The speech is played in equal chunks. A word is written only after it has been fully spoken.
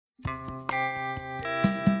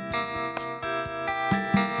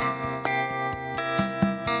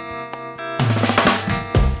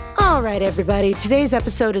All right, everybody. Today's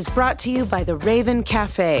episode is brought to you by the Raven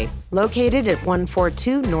Cafe, located at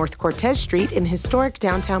 142 North Cortez Street in historic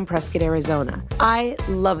downtown Prescott, Arizona. I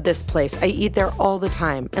love this place. I eat there all the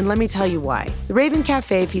time, and let me tell you why. The Raven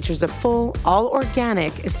Cafe features a full,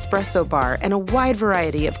 all-organic espresso bar and a wide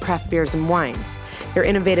variety of craft beers and wines. Their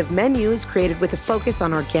innovative menu is created with a focus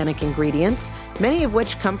on organic ingredients, many of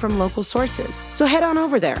which come from local sources. So head on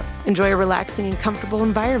over there. Enjoy a relaxing and comfortable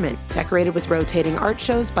environment, decorated with rotating art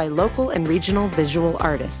shows by local and regional visual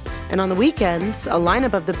artists. And on the weekends, a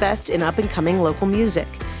lineup of the best in up-and-coming local music.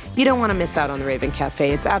 You don't want to miss out on the Raven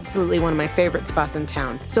Cafe. It's absolutely one of my favorite spots in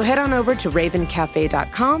town. So head on over to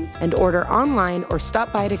ravencafe.com and order online or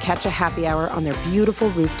stop by to catch a happy hour on their beautiful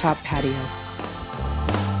rooftop patio.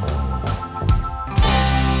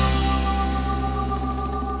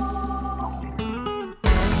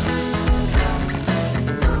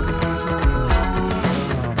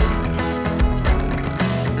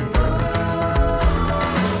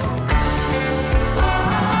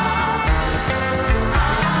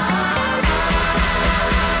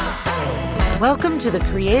 Welcome to the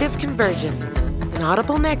Creative Convergence, an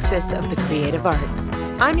audible nexus of the creative arts.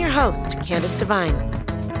 I'm your host, Candace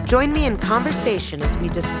Devine. Join me in conversation as we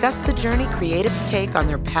discuss the journey creatives take on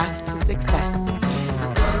their path to success.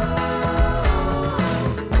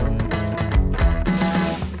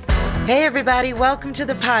 Hey everybody, welcome to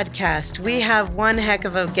the podcast. We have one heck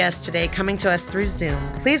of a guest today coming to us through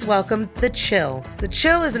Zoom. Please welcome The Chill. The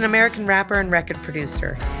Chill is an American rapper and record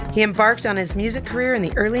producer. He embarked on his music career in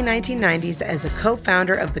the early 1990s as a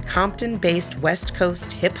co-founder of the Compton-based West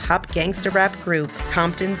Coast hip-hop gangsta rap group,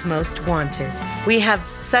 Compton's Most Wanted. We have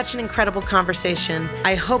such an incredible conversation.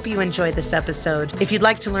 I hope you enjoyed this episode. If you'd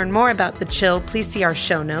like to learn more about The Chill, please see our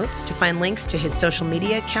show notes to find links to his social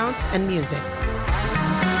media accounts and music.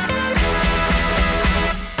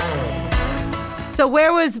 So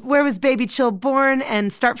where was Baby Chill born,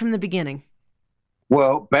 and start from the beginning?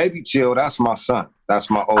 Well, Baby Chill, that's my son. That's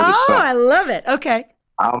my oldest son. Oh, I love it. Okay.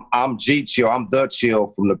 I'm G Chill. I'm the Chill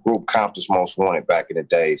from the group Compton's Most Wanted back in the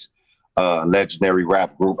days. Legendary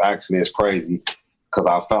rap group. Actually, it's crazy because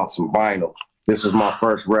I found some vinyl. This is my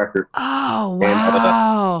first record. Oh,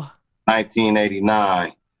 wow. In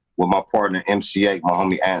 1989 with my partner MC8, my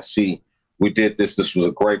homie Aunt C. We did this. This was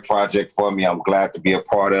a great project for me. I'm glad to be a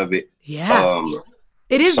part of it. Yeah.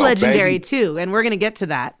 It is so legendary, too, and we're going to get to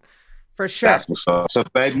that. For sure. That's what's up. So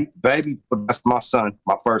baby, that's my son,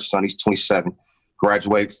 my first son. He's 27.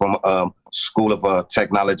 Graduated from School of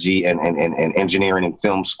Technology and Engineering and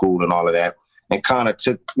Film School and all of that. And kind of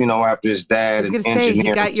took, after his dad and engineering.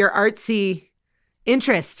 You got your artsy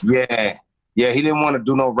interest. Yeah. Yeah, he didn't want to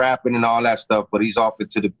do no rapping and all that stuff, but he's off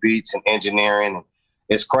into the beats and engineering. And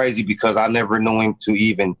it's crazy because I never knew him to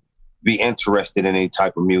even be interested in any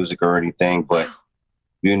type of music or anything, but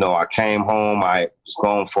I came home, I was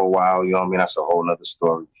gone for a while, that's a whole nother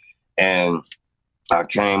story. And I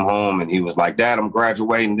came home and he was like, Dad, I'm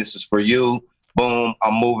graduating. This is for you. Boom,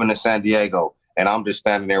 I'm moving to San Diego. And I'm just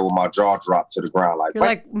standing there with my jaw dropped to the ground. Like, you're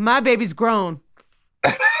like, my baby's grown.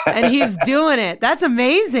 And he's doing it. That's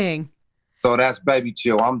amazing. So that's Baby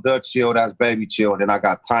Chill. I'm the Chill. That's Baby Chill. And then I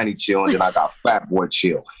got Tiny Chill. And then I got Fat Boy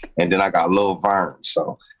Chill. And then I got Lil Vern.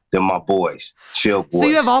 So they're my boys, Chill boys. So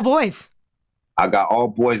you have all boys? I got all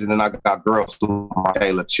boys, and then I got girls too. My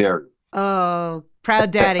Taylor Cherry. Oh, proud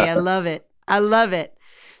daddy! I love it. I love it.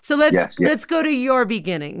 So let's go to your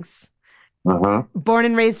beginnings. Born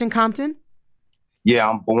and raised in Compton. Yeah,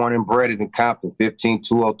 I'm born and bred in Compton,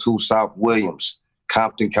 15202 South Williams,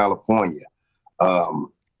 Compton, California.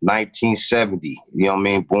 1970.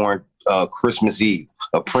 Born Christmas Eve,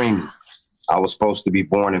 a preemie. I was supposed to be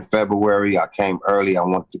born in February. I came early. I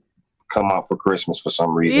wanted to come out for Christmas for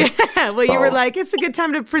some reason. Yeah, well, you were like, it's a good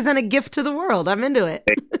time to present a gift to the world. I'm into it.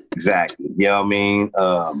 Exactly. Born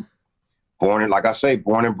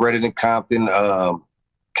and bred in Compton.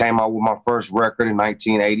 Came out with my first record in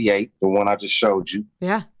 1988, the one I just showed you.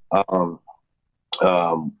 Yeah. Was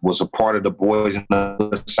a part of the Boys in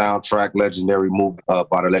the soundtrack, legendary movie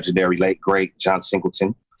by the legendary late great John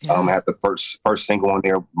Singleton. Yeah. Had the first single on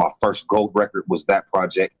there. My first gold record was that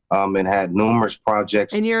project. And had numerous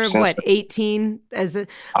projects. And you're 18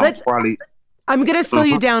 I'm gonna slow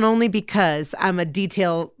you down only because I'm a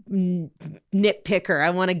detail nitpicker. I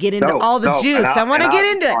want to get into all the juice. I want to get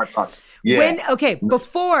into it. Yeah.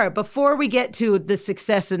 Before we get to the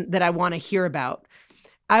success that I want to hear about,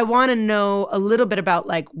 I want to know a little bit about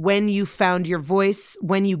like when you found your voice,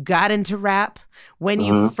 when you got into rap, when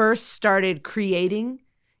you first started creating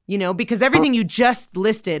because everything you just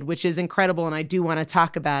listed, which is incredible, and I do want to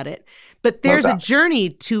talk about it, but there's a journey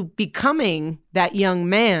to becoming that young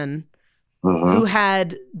man who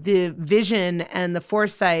had the vision and the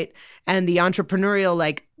foresight and the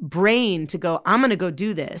entrepreneurial brain to go, I'm going to go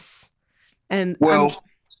do this. And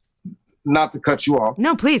not to cut you off.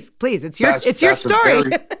 No, please. It's your story.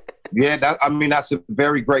 That's a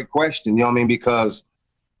very great question. You know what I mean? Because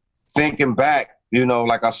thinking back,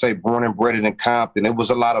 like I say, born and bred in Compton, there was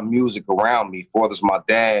a lot of music around me. For this, my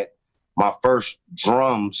dad, my first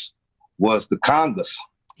drums was the congas.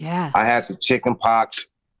 Yeah. I had the chicken pox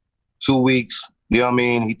 2 weeks. You know what I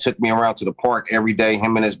mean? He took me around to the park every day.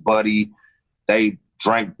 Him and his buddy, they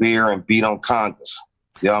drank beer and beat on congas.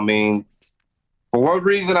 You know what I mean? For what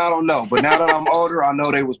reason, I don't know. But now that I'm older, I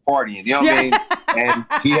know they was partying. You know what I mean? And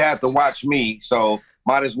he had to watch me, so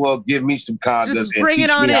might as well give me some congas Just and bring teach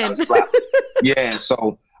it on me in. how to slap. Yeah,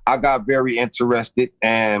 so I got very interested,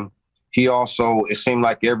 and he also, it seemed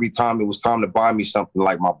like every time it was time to buy me something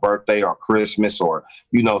like my birthday or Christmas or,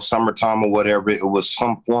 summertime or whatever, it was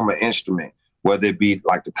some form of instrument, whether it be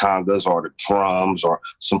like the congas or the drums or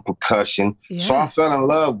some percussion. Yeah. So I fell in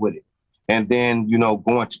love with it. And then,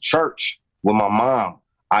 going to church with my mom,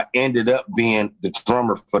 I ended up being the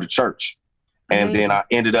drummer for the church. And then I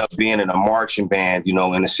ended up being in a marching band,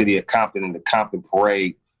 in the city of Compton, in the Compton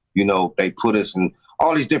Parade. They put us in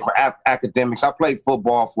all these different academics. I played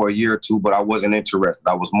football for a year or two, but I wasn't interested.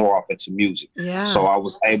 I was more off into music. Yeah. So I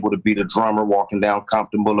was able to be the drummer walking down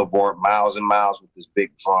Compton Boulevard, miles and miles with this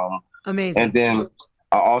big drum. Amazing. And then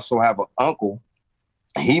I also have an uncle.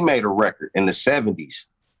 He made a record in the 70s.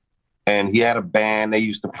 And he had a band. They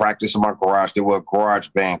used to practice in my garage. They were a garage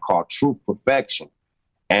band called Truth Perfection.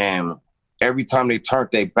 And every time they turned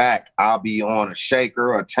their back, I'll be on a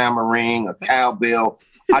shaker, a tambourine, a cowbell.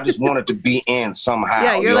 I just wanted to be in somehow.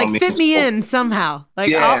 Yeah, you're like, fit me in somehow.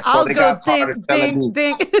 Like, I'll go ding,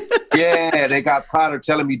 ding. Yeah, they got tired of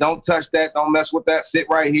telling me, don't touch that, don't mess with that, sit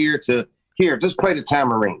right here just play the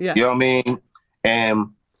tambourine. Yeah. You know what I mean? And,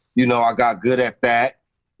 I got good at that.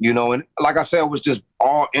 And like I said, I was just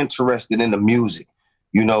all interested in the music,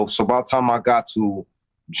 So by the time I got to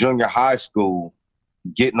junior high school,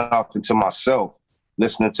 getting off into myself,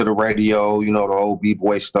 listening to the radio, the old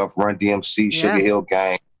B-boy stuff, Run DMC, Sugar Hill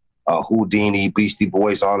Gang, Houdini, Beastie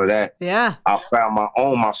Boys, all of that. Yeah. I found my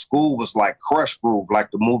own. My school was like Crush Groove, like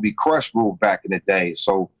the movie Crush Groove back in the day.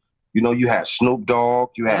 So, you had Snoop Dogg,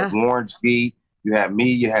 you had Warren G, you had me,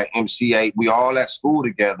 you had MC8. We all at school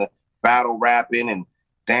together, battle rapping and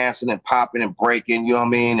dancing and popping and breaking, you know what I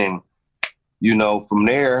mean? And, from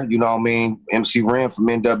there, MC Ren from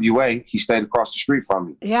NWA, he stayed across the street from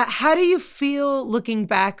me. Yeah. How do you feel looking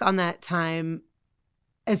back on that time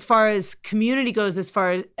as far as community goes, as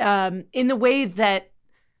far as in the way that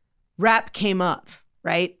rap came up,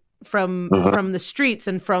 right? From the streets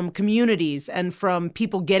and from communities and from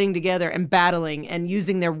people getting together and battling and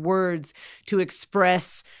using their words to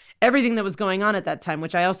express everything that was going on at that time,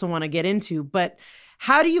 which I also want to get into. But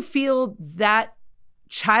how do you feel that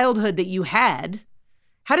childhood that you had,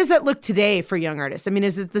 how does that look today for young artists? I mean,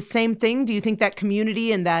 is it the same thing? Do you think that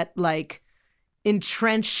community and that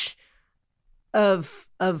entrench of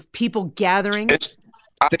people gathering?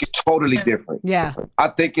 I think it's totally different. Yeah. I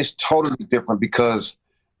think it's totally different because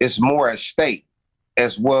it's more at stake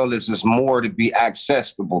as well as it's more to be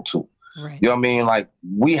accessible to. Right. You know what I mean? Like,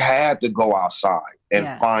 we had to go outside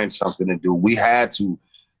and find something to do. We had to,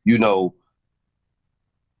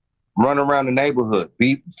 run around the neighborhood,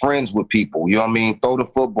 be friends with people, you know what I mean? Throw the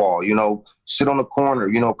football, sit on the corner,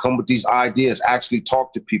 come with these ideas, actually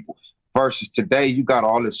talk to people. Versus today, you got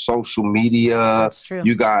all this social media. That's true.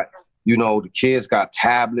 You got, the kids got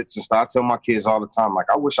tablets and stuff. I tell my kids all the time, like,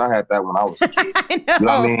 I wish I had that when I was a kid. I know. You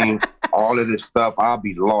know what I mean? All of this stuff, I'll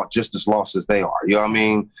be lost, just as lost as they are. You know what I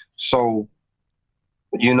mean? So,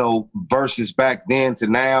 versus back then to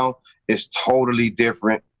now, it's totally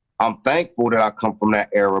different. I'm thankful that I come from that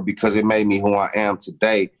era because it made me who I am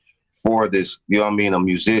today for this, you know what I mean, a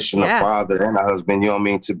musician, a father, and a husband, you know what I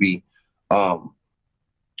mean, to be,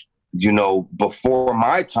 before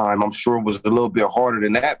my time, I'm sure it was a little bit harder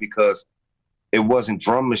than that because it wasn't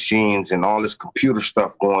drum machines and all this computer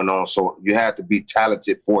stuff going on. So you had to be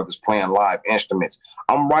talented for this playing live instruments.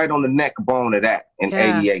 I'm right on the neck bone of that in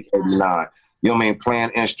 88, 89. You know what I mean?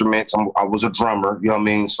 Playing instruments. I was a drummer, you know what I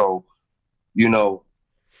mean? So,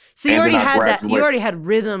 So you already had that. You already had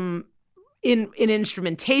rhythm in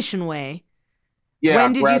instrumentation way. Yeah,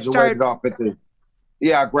 when did you start?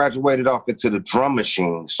 I graduated off into the drum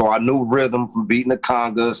machine. So I knew rhythm from beating the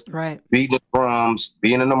congas, beating the drums,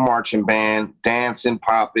 being in the marching band, dancing,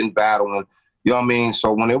 popping, battling. You know what I mean?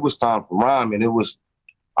 So when it was time for rhyming,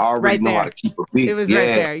 I already Right know how there. to keep a beat. It was right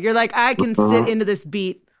there. You're like, I can sit into this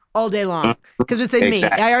beat all day long because it's in me.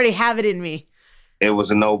 I already have it in me. It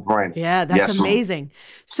was a no-brainer. Yeah, that's amazing.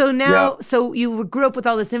 So now, so you grew up with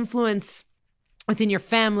all this influence within your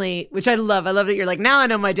family, which I love. I love that you're like, now I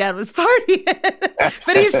know my dad was partying.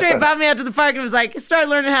 But he straight brought me out to the park and was like, start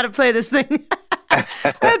learning how to play this thing.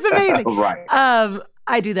 That's amazing. Right.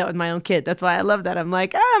 I do that with my own kid. That's why I love that. I'm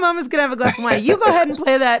like, Mama's going to have a glass of wine. You go ahead and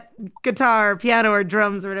play that guitar or piano or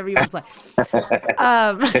drums or whatever you want to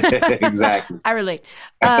play. Exactly. I relate.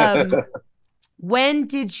 When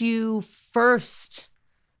did you first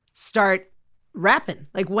start rapping?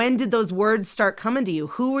 Like, when did those words start coming to you?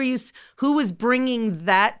 Who was bringing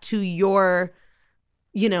that to your,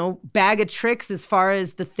 bag of tricks as far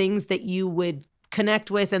as the things that you would connect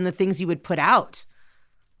with and the things you would put out?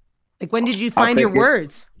 Like, when did you find your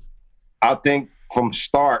words? I think from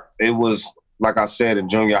start, it was, like I said, in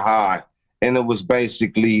junior high, and it was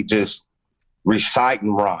basically just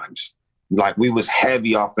reciting rhymes. Like, we was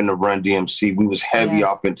heavy off into Run DMC. We was heavy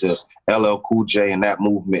off into LL Cool J and that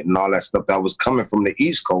movement and all that stuff that was coming from the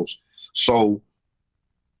East Coast. So,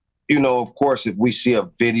 of course, if we see a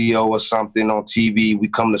video or something on TV, we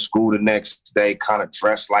come to school the next day kind of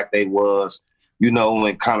dressed like they was,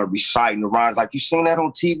 and kind of reciting the rhymes. Like, you seen that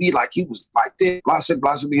on TV? Like, he was like this, blah, blah,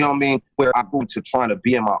 blah, you know what I mean? Where I go to trying to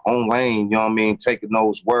be in my own lane, you know what I mean? Taking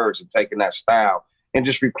those words and taking that style and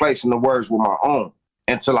just replacing the words with my own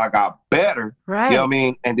until I got better, right. You know what I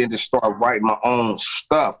mean? And then just start writing my own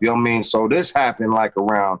stuff, you know what I mean? So this happened like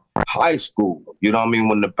around high school, you know what I mean?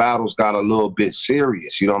 When the battles got a little bit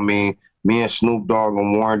serious, you know what I mean? Me and Snoop Dogg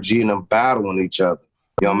and Warren G and them battling each other,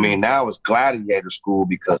 you know what I mean? Now it's gladiator school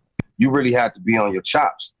because you really had to be on your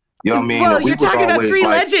chops. You know what I mean? Well, you're talking about three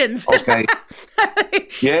legends. Okay.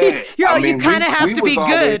 Yeah. You kind of have to be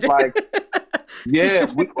good. Yeah.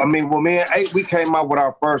 Me and Eight, we came out with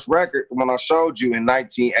our first record when I showed you in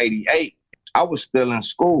 1988. I was still in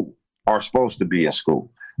school, or supposed to be in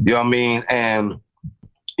school. You know what I mean? And,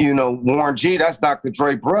 Warren G, that's Dr.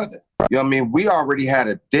 Dre's brother. You know what I mean? We already had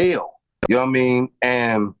a deal. You know what I mean?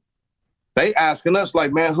 And they asking us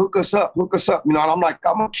like, man, hook us up. And I'm like,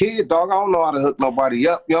 I'm a kid, dog. I don't know how to hook nobody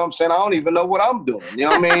up. You know what I'm saying? I don't even know what I'm doing. You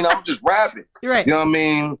know what I mean? I'm just rapping. You're right. You know what I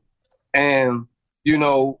mean? And,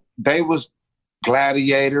 they was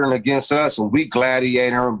gladiator against us and we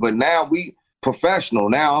gladiator, but now we professional.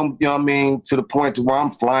 Now I'm, to the point to where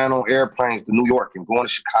I'm flying on airplanes to New York and going to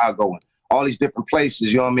Chicago and all these different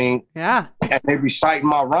places, you know what I mean? Yeah. And they reciting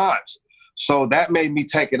my rhymes. So that made me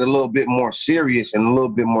take it a little bit more serious and a little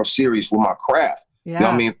bit more serious with my craft. Yeah. You know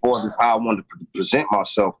what I mean? For how I wanted to present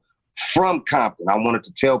myself from Compton. I wanted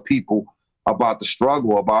to tell people about the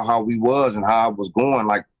struggle, about how we was and how I was going,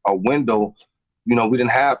 like a window. We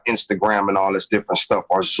didn't have Instagram and all this different stuff,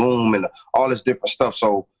 or Zoom and all this different stuff.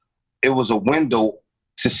 So it was a window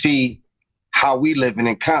to see how we living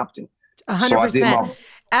in Compton. 100%. So I did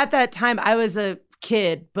at that time, I was a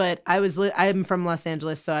kid, but I'm from Los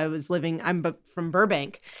Angeles, so I'm from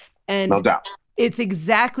Burbank. And no doubt. It's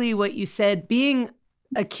exactly what you said, being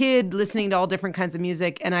a kid listening to all different kinds of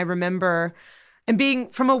music. And I remember, and being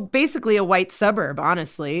from basically a white suburb,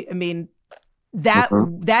 honestly, I mean,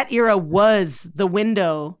 that era was the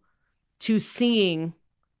window to seeing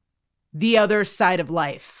the other side of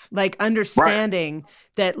life, like understanding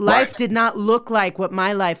that life did not look like what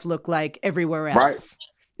my life looked like everywhere else. Right.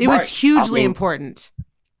 It was hugely important.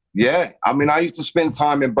 Yeah. I mean, I used to spend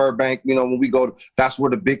time in Burbank, when we go, that's where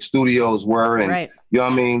the big studios were. And, you know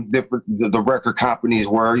what I mean? The record companies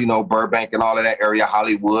were, Burbank and all of that area,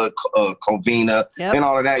 Hollywood, Covina, and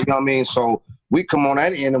all of that, you know what I mean? So we come on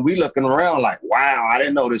that end and we looking around like, wow, I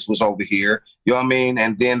didn't know this was over here. You know what I mean?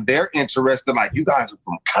 And then they're interested, like, you guys are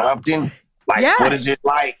from Compton? Like, what is it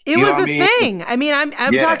like? It was a thing. I mean, I'm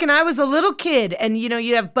talking, I was a little kid and,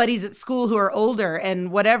 you have buddies at school who are older and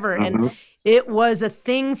whatever. And it was a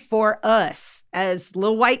thing for us as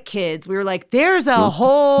little white kids. We were like, there's a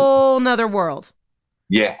whole nother world.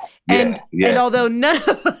 Yeah. And although none of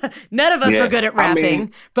us were good at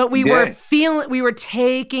rapping, but we were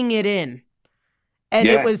taking it in. And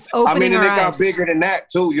it was opening our eyes. It got bigger than that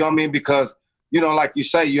too, you know what I mean? Because, like you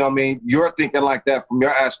say, you know what I mean? You're thinking like that from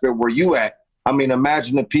your aspect where you at. I mean,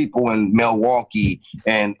 imagine the people in Milwaukee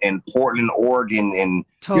and Portland, Oregon, and,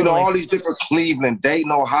 all these different Cleveland,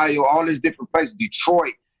 Dayton, Ohio, all these different places,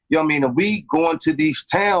 Detroit. You know what I mean? And we go into these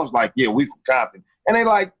towns like, yeah, we from Compton. And they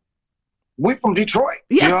like, we from Detroit.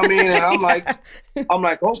 You know what I mean? And I'm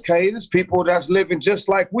like, okay, there's people that's living just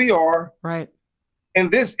like we are. Right. In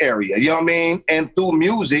this area, you know what I mean? And through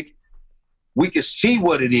music, we could see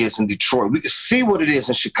what it is in Detroit. We could see what it is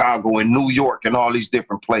in Chicago and New York and all these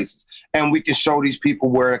different places. And we can show these people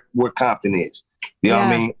where Compton is. You know what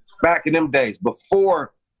I mean? Back in them days,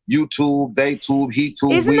 before YouTube, Daytube,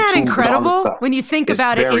 HeTube, Isn't that incredible when you think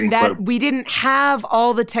about it? In incredible. That we didn't have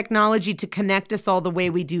all the technology to connect us all the way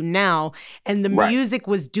we do now, and the music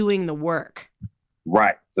was doing the work.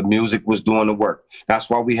 Right. The music was doing the work. That's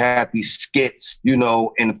why we had these skits, you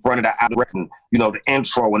know, in front of the record, you know, the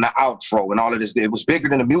intro and the outro and all of this. It was bigger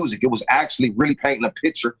than the music. It was actually really painting a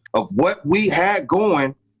picture of what we had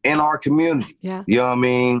going in our community. Yeah. You know what I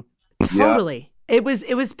mean? Totally. Yeah. It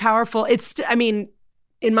was powerful. I mean,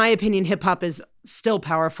 in my opinion, hip hop is still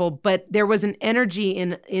powerful, but there was an energy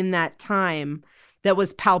in that time that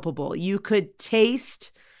was palpable. You could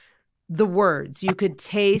taste the words. You could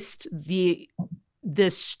taste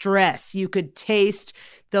the stress. You could taste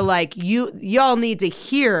the, like, y'all need to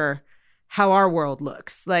hear how our world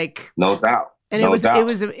looks. Like, no doubt. And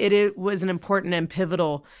it was an important and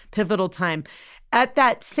pivotal time. At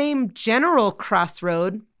that same general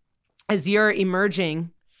crossroad, as you're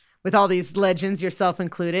emerging with all these legends, yourself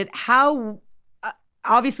included, how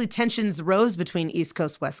obviously tensions rose between East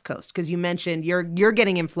Coast, West Coast, because you mentioned you're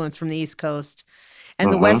getting influence from the East Coast,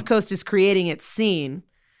 and the West Coast is creating its scene.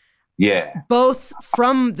 Yeah. Both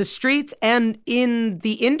from the streets and in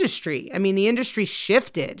the industry. I mean, the industry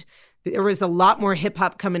shifted. There was a lot more hip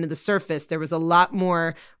hop coming to the surface. There was a lot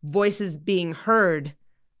more voices being heard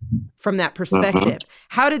from that perspective.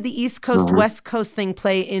 How did the East Coast, West Coast thing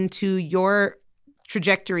play into your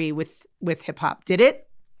trajectory with hip hop? Did it?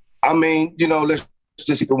 I mean, you know, let's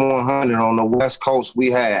just keep it 100. On the West Coast, we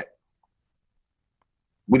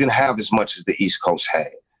didn't have as much as the East Coast had.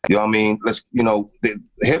 You know what I mean? The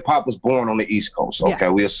hip hop was born on the East Coast. Okay,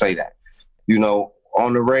 we'll say that. You know,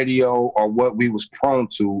 on the radio, or what we was prone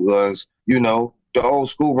to was, you know, the old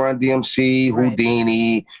school Run DMC,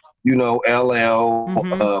 Houdini, you know, LL,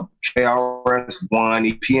 KRS-One,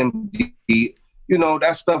 EPMD, you know,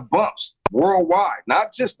 that stuff bumps worldwide,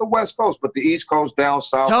 not just the West Coast, but the East Coast, down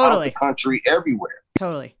south, out the country, everywhere.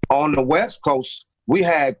 Totally. On the West Coast, we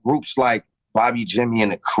had groups like Bobby, Jimmy,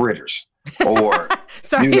 and the Critters, or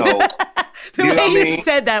sorry, you know, the way you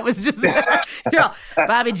said that was just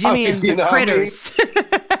Bobby, Jimmy, and the Critters.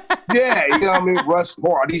 Yeah, you know what I mean? Russ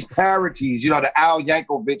Porter, these parodies, you know, the Al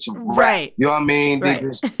Yankovic of rap. Right. You know what I mean? They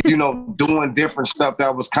just, you know, doing different stuff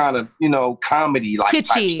that was kind of, you know, comedy-like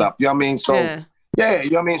type stuff. You know what I mean? So, yeah,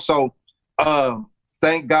 you know what I mean? So,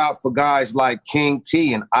 thank God for guys like King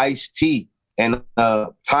T and Ice-T and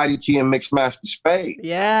Tidy T and Mixmaster Spade.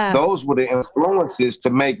 Yeah. Those were the influences to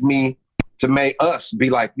make us be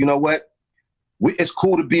like, you know what? It's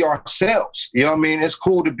cool to be ourselves. You know what I mean? It's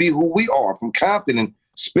cool to be who we are from Compton and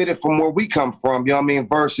spit it from where we come from, you know what I mean,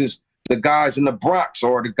 versus the guys in the Bronx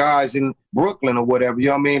or the guys in Brooklyn or whatever, you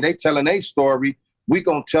know what I mean? They telling their story, we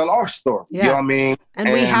gonna tell our story, you know what I mean?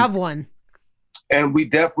 And we have one. And we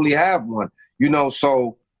definitely have one, you know,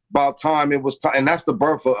 so about time it was time, and that's the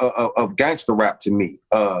birth of gangster rap to me.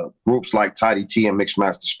 Groups like Tidy T and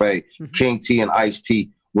Mixmaster Spade, King T and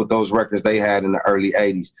Ice-T, with those records they had in the early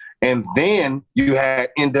 80s. And then you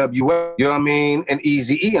had NWA, you know what I mean, and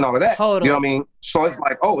Eazy-E and all of that. Totally. You know what I mean? So it's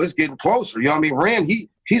like, oh, it's getting closer. You know what I mean? Ren,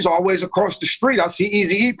 he's always across the street. I see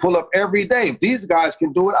Eazy-E pull up every day. If these guys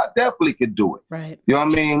can do it, I definitely could do it. Right. You know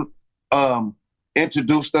what I mean?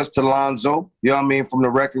 Introduced us to Lonzo, you know what I mean, from the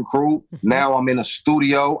Wrecking Crew. Now I'm in a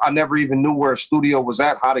studio. I never even knew where a studio was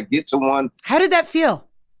at, how to get to one. How did that feel?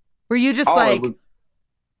 Were you just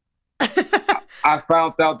I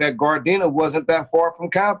found out that Gardena wasn't that far from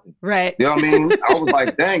Compton. Right. You know what I mean? I was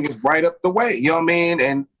like, dang, it's right up the way. You know what I mean?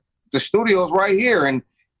 And the studio's right here. And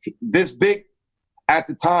this big, at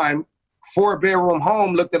the time, 4-bedroom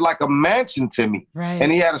home looked like a mansion to me. Right.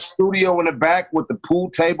 And he had a studio in the back with the pool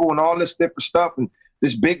table and all this different stuff. And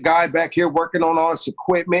this big guy back here working on all this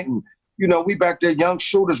equipment. And, you know, we back there, young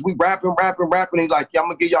shooters, we rapping. He's like, yeah, I'm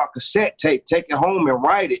going to give y'all a cassette tape, take it home and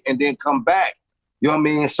write it and then come back. You know what I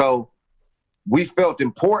mean? So we felt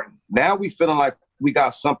important. Now we feeling like we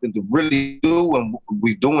got something to really do, and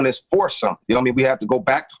we doing this for something. You know what I mean? We have to go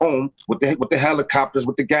back home with the helicopters,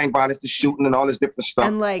 with the gang violence, the shooting, and all this different stuff,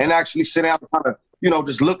 and actually sit down and kind of, you know,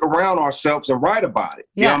 just look around ourselves and write about it.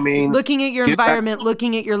 Yeah. You know what I mean? Looking at your environment,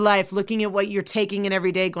 looking at your life, looking at what you're taking in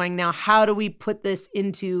every day, going, now, how do we put this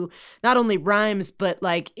into not only rhymes, but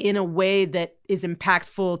like in a way that is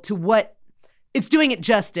impactful to what it's doing it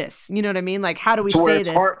justice. You know what I mean? Like, how do we say this? To where it's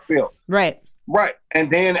heartfelt. Right. Right.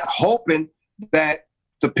 And then hoping that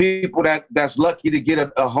the people that's lucky to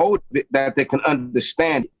get a hold of it, that they can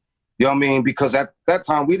understand it. You know what I mean? Because at that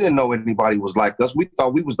time, we didn't know anybody was like us. We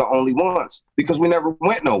thought we was the only ones because we never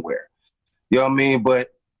went nowhere. You know what I mean?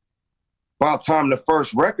 But by the time the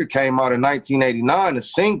first record came out in 1989, a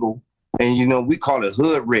single, and, you know, we call it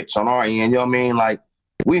hood rich on our end. You know what I mean? Like,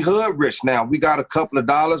 we hood rich now. We got a couple of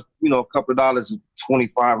dollars, you know, a couple of dollars,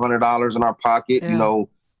 $2,500 in our pocket. You know,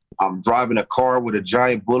 I'm driving a car with a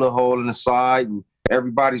giant bullet hole in the side, and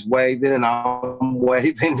everybody's waving and I'm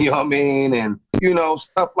waving, you know what I mean? And, you know,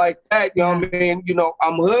 stuff like that, you know what I mean? You know,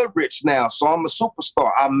 I'm hood rich now, so I'm a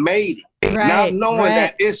superstar. I made it. Now knowing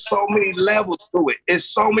that it's so many levels to it. It's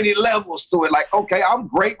so many levels to it. Like, okay, I'm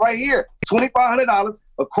great right here. $2,500,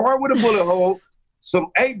 a car with a bullet hole, some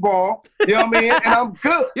 8-ball, you know what I mean? And I'm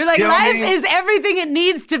good. You're like, you know life is everything it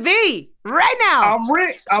needs to be right now. I'm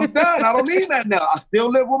rich. I'm done. I don't need that now. I still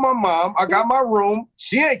live with my mom. I got my room.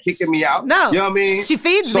 She ain't kicking me out. No. You know what I mean? She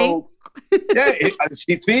feeds me. Yeah,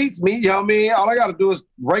 she feeds me. You know what I mean? All I got to do is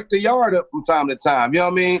rake the yard up from time to time. You know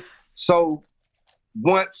what I mean? So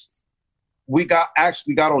once we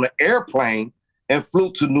actually got on an airplane and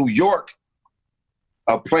flew to New York,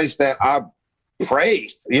 a place that I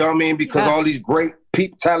praised, you know what I mean? Because all these great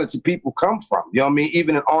talented people come from, you know what I mean?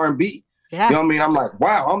 Even in R&B. Yeah. You know what I mean? I'm like,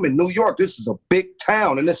 wow, I'm in New York. This is a big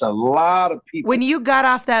town, and there's a lot of people. When you got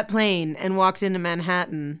off that plane and walked into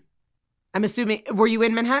Manhattan, I'm assuming, were you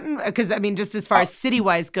in Manhattan? Because, I mean, just as far as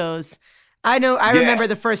city-wise goes, I remember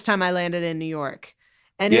the first time I landed in New York,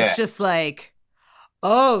 and it's just like,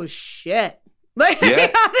 oh, shit. Like,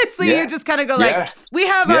 honestly, you just kind of go like, we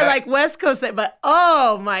have our like West Coast, but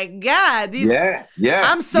oh my God, these,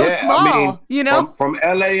 I'm so small, I mean, you know? From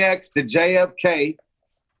LAX to JFK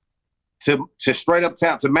to straight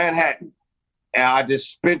uptown to Manhattan. And I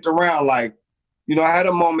just spent around like, you know, I had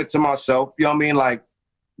a moment to myself, you know what I mean? Like,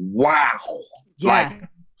 wow. Like,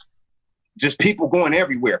 just people going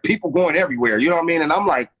everywhere, you know what I mean? And I'm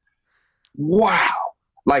like, wow.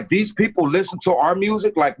 Like, these people listen to our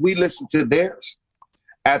music like we listen to theirs.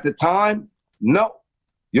 At the time, no.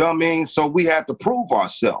 You know what I mean? So we had to prove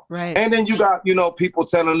ourselves. Right. And then you got, you know, people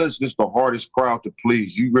telling us this is the hardest crowd to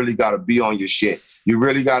please. You really got to be on your shit. You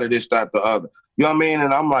really got to this, that, the other. You know what I mean?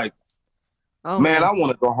 And I'm like, man, I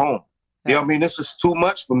want to go home. You know what I mean? This is too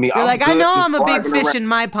much for me. You're like, I know I'm a big fish in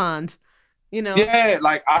my pond. You know? Yeah,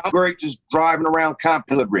 like, I'm great just driving around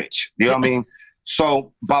Compton Rich. You know what I mean?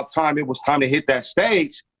 So by the time it was time to hit that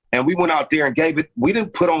stage, and we went out there and gave it, we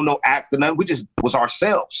didn't put on no act or nothing. We just was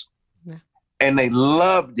ourselves. Yeah. And they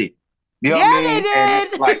loved it. You know what I mean? They did. And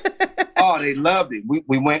it's like, oh, they loved it.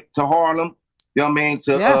 We went to Harlem, you know what I mean,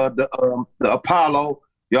 to the Apollo,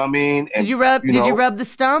 you know what I mean? And, did you rub the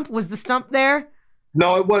stump? Was the stump there?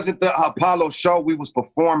 No, it wasn't the Apollo show. We was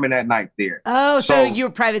performing that night there. Oh, so you were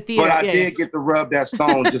private theater. But I did get to rub that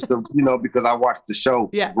stone just to, you know, because I watched the show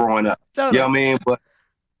growing up. Totally. You know what I mean? But,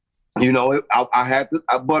 you know, I had the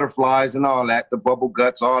butterflies and all that, the bubble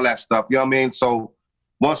guts, all that stuff. You know what I mean? So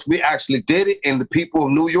once we actually did it and the people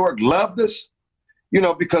of New York loved us, you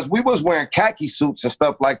know, because we was wearing khaki suits and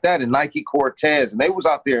stuff like that and Nike Cortez, and they was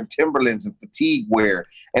out there in Timberlands and fatigue wear,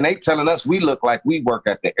 and they telling us we look like we work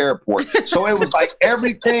at the airport. So it was like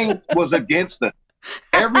everything was against us.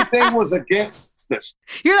 Everything was against us.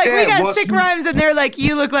 You're like, we got sick rhymes, and they're like,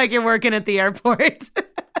 you look like you're working at the airport.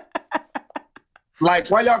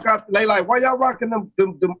 Like, why y'all rocking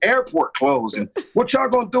them airport clothes? And what y'all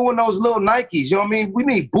gonna do in those little Nikes? You know what I mean? We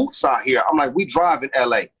need boots out here. I'm like, we drive in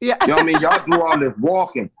LA. Yeah. You know what I mean? Y'all do all this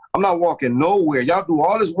walking. I'm not walking nowhere. Y'all do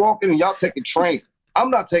all this walking and y'all taking trains.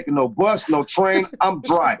 I'm not taking no bus, no train. I'm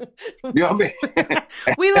driving. You know what I mean?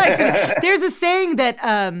 We like to, there's a saying that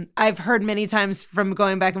I've heard many times from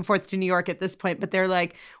going back and forth to New York at this point, but they're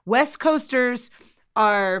like, West Coasters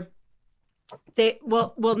are...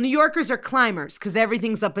 New Yorkers are climbers because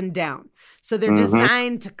everything's up and down. So they're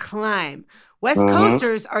designed to climb. West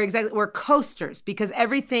Coasters we're coasters because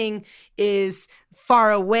everything is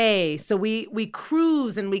far away. So we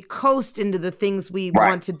cruise and we coast into the things we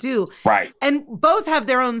want to do. Right. And both have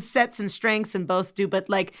their own sets and strengths and both do. But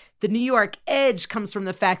like the New York edge comes from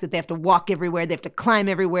the fact that they have to walk everywhere. They have to climb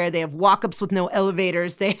everywhere. They have walk-ups with no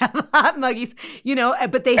elevators. They have hot muggies, you know,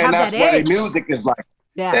 but they have that edge. And that's why their music is like.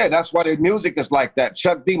 Yeah, that's why their music is like that.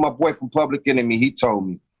 Chuck D, my boy from Public Enemy, he told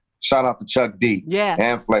me. Shout out to Chuck D. Yeah.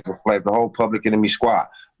 And Flavor Flav, the whole Public Enemy squad.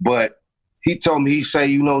 But he told me, he say,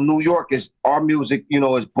 you know, New York is, our music, you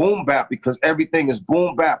know, is boom bap because everything is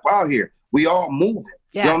boom bap out here. We all moving.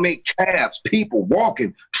 Yeah. You know what I mean? Cabs, people,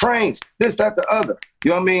 walking, trains, this, that, the other.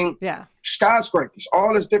 You know what I mean? Yeah. Skyscrapers,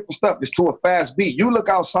 all this different stuff is to a fast beat. You look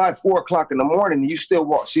outside 4:00 in the morning and you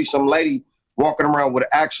still see some lady walking around with an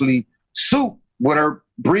actually suit with her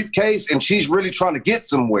briefcase, and she's really trying to get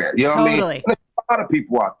somewhere. You know what I mean? And there's a lot of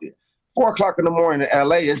people out there. 4:00 in the morning in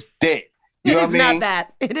LA is dead. You It know is what I not mean?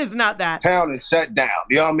 that. It is not that. Town is shut down.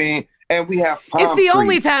 You know what I mean? And we have palm It's the trees.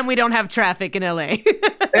 only time we don't have traffic in LA.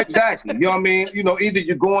 Exactly. You know what I mean? You know, either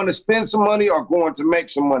you're going to spend some money or going to make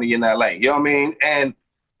some money in LA. You know what I mean? And,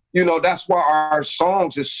 you know, that's why our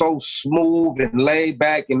songs is so smooth and laid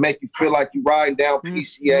back and make you feel like you're riding down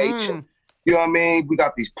PCH. And, you know what I mean? We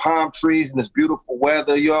got these palm trees and this beautiful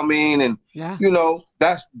weather, you know what I mean? And, you know,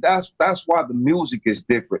 that's why the music is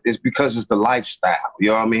different. It's because it's the lifestyle, you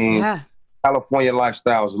know what I mean? Yeah. California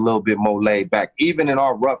lifestyle is a little bit more laid back. Even in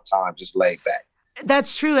our rough times, it's laid back.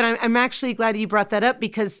 That's true. And I'm actually glad you brought that up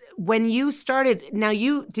because when you started,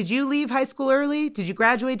 did you leave high school early? Did you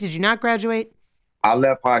graduate? Did you not graduate? I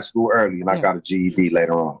left high school early and I got a GED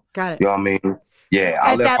later on. Got it. You know what I mean? Yeah,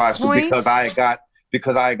 I left high school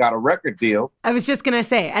because I got a record deal. I was just going to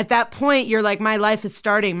say, at that point, you're like, my life is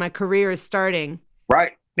starting. My career is starting.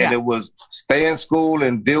 Right. And it was stay in school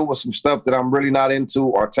and deal with some stuff that I'm really not into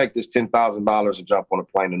or take this $10,000 and jump on a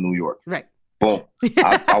plane to New York. Right. Boom.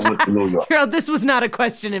 I went to New York. Girl, this was not a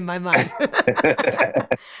question in my mind.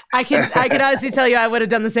 I can honestly tell you I would have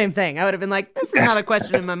done the same thing. I would have been like, this is not a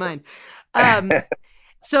question in my mind.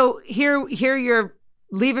 So here you're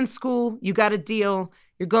leaving school. You got a deal.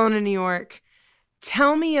 You're going to New York.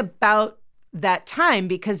 Tell me about that time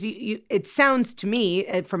because it sounds to me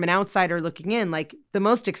from an outsider looking in like the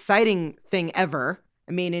most exciting thing ever.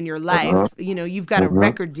 I mean, in your life, you know, you've got a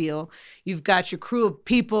record deal, you've got your crew of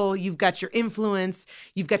people, you've got your influence,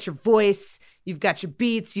 you've got your voice, you've got your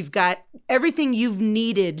beats, you've got everything you've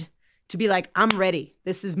needed to be like, I'm ready.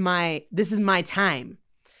 This is my time.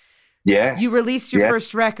 Yeah. You release your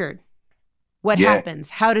first record. What happens?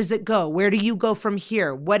 How does it go? Where do you go from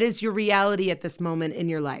here? What is your reality at this moment in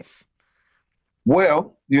your life?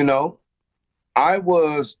 Well, you know, I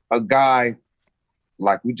was a guy,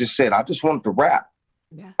 like we just said, I just wanted to rap.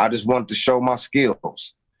 Yeah. I just wanted to show my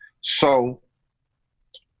skills. So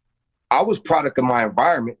I was product of my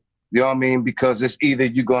environment, you know what I mean? Because it's either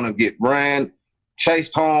you're going to get ran,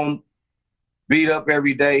 chased home, beat up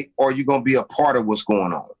every day, or you're going to be a part of what's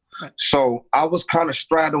going on. Right. So I was kind of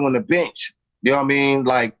straddling the bench, you know what I mean?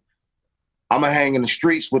 Like, I'm going to hang in the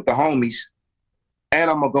streets with the homies,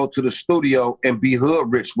 and I'm going to go to the studio and be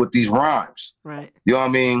hood rich with these rhymes. Right. You know what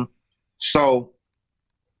I mean? So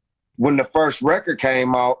when the first record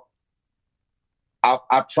came out,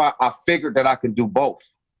 I figured that I could do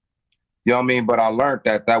both. You know what I mean? But I learned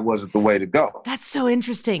that wasn't the way to go. That's so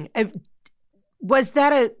interesting. Was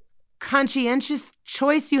that a conscientious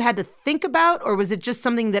choice you had to think about, or was it just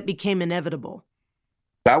something that became inevitable?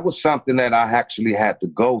 That was something that I actually had to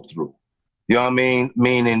go through. You know what I mean?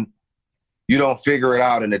 Meaning you don't figure it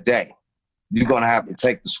out in a day. You're going to have to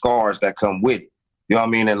take the scars that come with it. You know what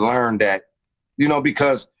I mean? And learn that, you know,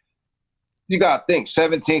 because you got to think,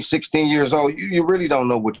 17, 16 years old, you really don't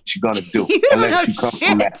know what you're going to do unless you come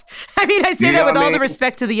from that. I mean, I say that with all the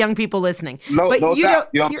respect to the young people listening. No doubt. You know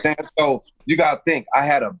what I'm saying? So you got to think, I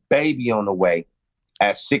had a baby on the way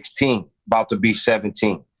at 16, about to be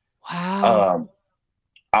 17. Wow.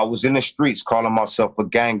 I was in the streets calling myself a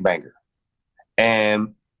gangbanger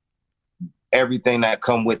and everything that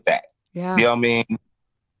come with that. Yeah. You know what I mean?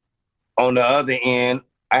 On the other end,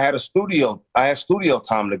 I had studio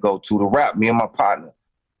time to go to rap, me and my partner,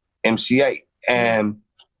 MC8. And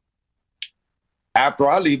after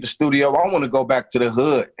I leave the studio, I want to go back to the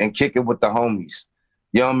hood and kick it with the homies.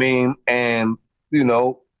 You know what I mean? And, you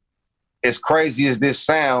know, as crazy as this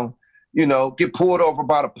sound, you know, get pulled over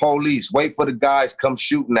by the police, wait for the guys come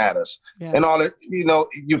shooting at us and all that. You know,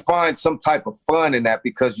 you find some type of fun in that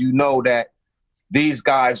because you know that these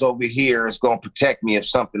guys over here is going to protect me if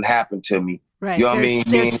something happened to me. Right. You know what I mean?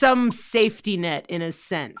 There's some safety net in a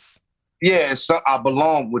sense. Yeah, I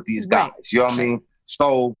belong with these guys. Right. You know what I mean?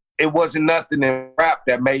 So it wasn't nothing in rap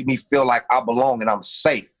that made me feel like I belong and I'm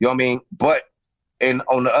safe. You know what I mean? But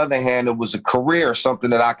on the other hand, it was a career,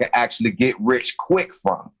 something that I could actually get rich quick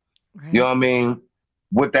from. Right. You know what I mean?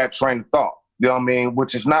 With that train of thought. You know what I mean?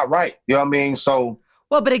 Which is not right. You know what I mean? So.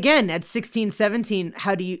 Well, but again, at 16, 17,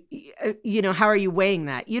 how do how are you weighing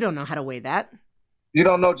that? You don't know how to weigh that. You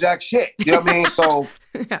don't know jack shit. You know what I mean? So,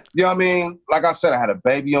 you know what I mean? Like I said, I had a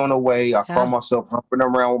baby on the way. I called myself humping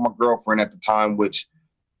around with my girlfriend at the time, which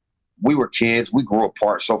we were kids. We grew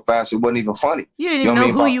apart so fast it wasn't even funny. You didn't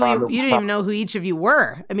even know you didn't even know who each of you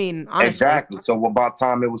were. I mean, honestly. Exactly. So about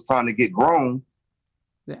time it was time to get grown,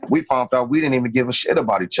 we found out we didn't even give a shit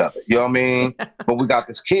about each other. You know what I mean? But we got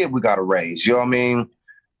this kid we got to raise. You know what I mean?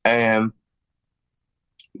 And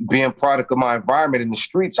being product of my environment in the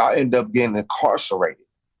streets, I end up getting incarcerated.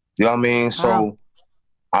 You know what I mean? So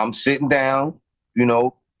I'm sitting down, you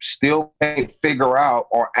know, still can't figure out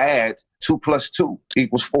or add 2 plus 2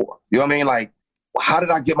 equals 4. You know what I mean? Like, how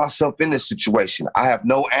did I get myself in this situation? I have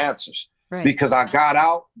no answers because I got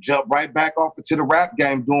out, jumped right back off into the rap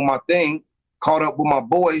game, doing my thing, caught up with my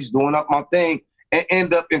boys, doing up my thing, and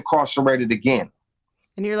end up incarcerated again.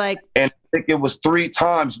 And you're like... And I think it was 3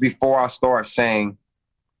 times before I started saying,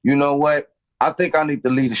 you know what? I think I need to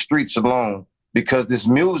leave the streets alone because this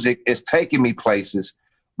music is taking me places,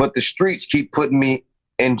 but the streets keep putting me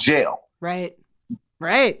in jail. Right.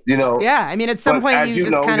 Right. You know? Yeah. I mean, at some point you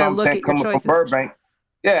just kind of look at your choices. From Burbank,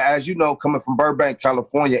 as you know, coming from Burbank,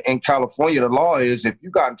 California, in California, the law is if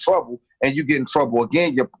you got in trouble and you get in trouble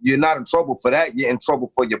again, you're not in trouble for that. You're in trouble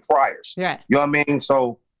for your priors. Yeah. You know what I mean?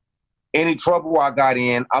 So any trouble I got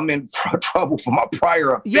in, I'm in trouble for my prior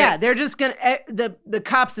offenses. Yeah, they're just going to, the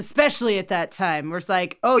cops, especially at that time, were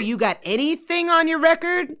like, oh, you got anything on your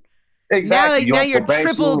record? Exactly. Now you're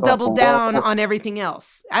triple, double down on everything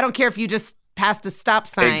else. I don't care if you just passed a stop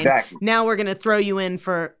sign. Exactly. Now we're going to throw you in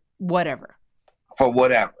for whatever. For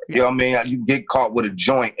whatever. Yeah. You know what I mean? You get caught with a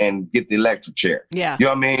joint and get the electric chair. Yeah. You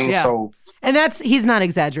know what I mean? Yeah. So. And he's not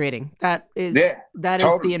exaggerating. That is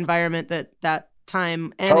totally. The environment that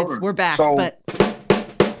time, and totally. We're back. So, but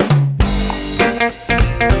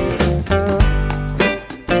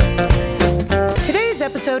today's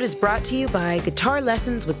episode is brought to you by Guitar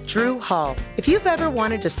Lessons with Drew Hall. If you've ever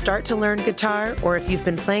wanted to start to learn guitar, or if you've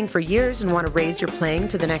been playing for years and want to raise your playing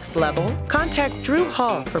to the next level, contact Drew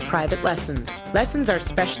Hall for private lessons. Lessons are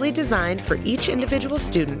specially designed for each individual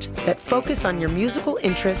student that focus on your musical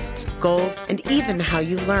interests, goals, and even how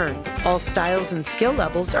you learn. All styles and skill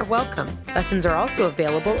levels are welcome. Lessons are also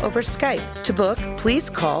available over Skype. To book, please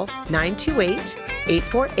call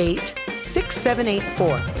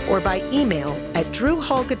 928-848-6784 or by email at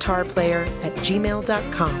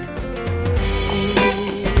drewhallguitarplayer@gmail.com.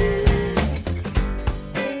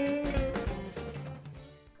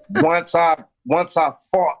 Once I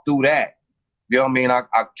fought through that, you know what I mean? I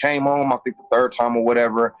came home, I think the 3rd time or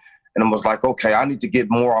whatever, and I was like, okay, I need to get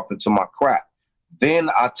more off into my crap. Then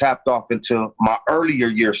I tapped off into my earlier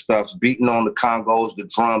year stuff, beating on the congos, the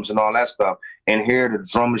drums, and all that stuff. And here the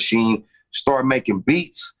drum machine started making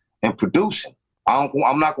beats and producing.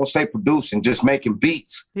 I'm not going to say producing, just making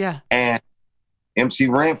beats. Yeah. And MC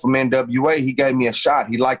Ren from NWA, he gave me a shot.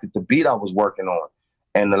 He liked the beat I was working on.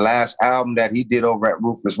 And the last album that he did over at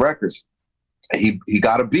Ruthless Records, he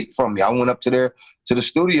got a beat from me. I went up to the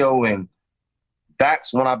studio, and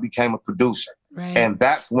that's when I became a producer. Right. And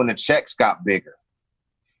that's when the checks got bigger.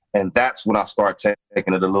 And that's when I started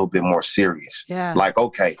taking it a little bit more serious. Yeah. Like,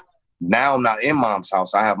 okay, now I'm not in mom's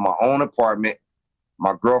house. I have my own apartment.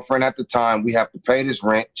 My girlfriend at the time, we have to pay this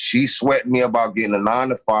rent. She sweating me about getting a 9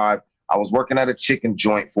 to 5. I was working at a chicken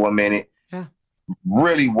joint for a minute. Yeah.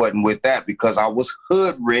 Really wasn't with that because I was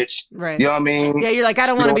hood rich. Right. You know what I mean? Yeah, you're like, I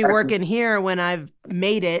don't want to be working here when I've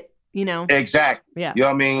made it, you know? Exactly. Yeah. You know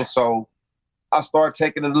what I mean? So I started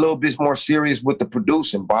taking it a little bit more serious with the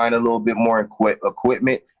producing, buying a little bit more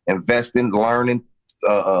equipment, investing, learning,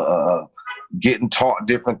 getting taught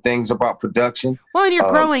different things about production. Well, and you're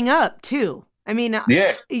growing up too. I mean,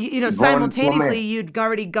 you know, simultaneously you'd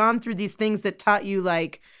already gone through these things that taught you,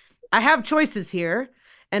 like, I have choices here,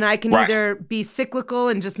 and I can either be cyclical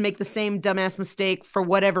and just make the same dumbass mistake for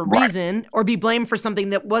whatever reason, or be blamed for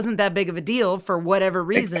something that wasn't that big of a deal for whatever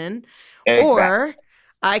reason, or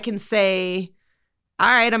I can say, all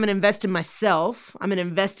right, I'm going to invest in myself. I'm going to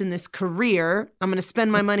invest in this career. I'm going to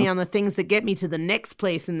spend my money on the things that get me to the next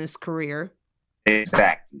place in this career.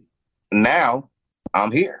 Exactly. Now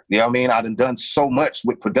I'm here. You know what I mean? I've done so much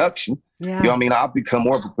with production. Yeah. You know what I mean? I've become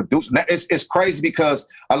more of a producer. Now, it's crazy because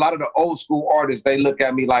a lot of the old school artists, they look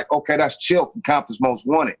at me like, okay, that's Chill from Compton's Most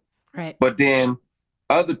Wanted. Right. But then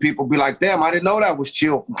other people be like, damn, I didn't know that was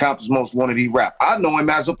Chill from Compton's Most Wanted. He rap. I know him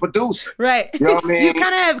as a producer. Right. You know what I mean? You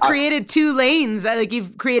kind of have created 2 lanes. Like,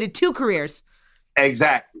 you've created 2 careers.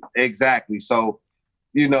 Exactly. So,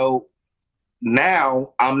 you know,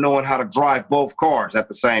 now I'm knowing how to drive both cars at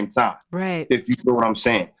the same time. Right. If you know what I'm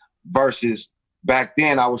saying. Versus back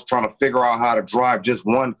then I was trying to figure out how to drive just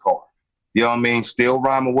one car. You know what I mean? Still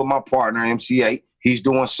rhyming with my partner, MC8. He's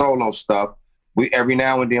doing solo stuff. Every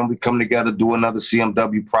now and then we come together, do another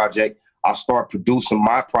CMW project. I start producing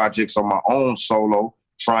my projects on my own solo,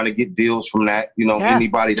 trying to get deals from that. You know,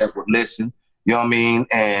 anybody that would listen. You know what I mean?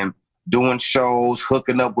 And doing shows,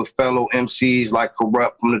 hooking up with fellow MCs like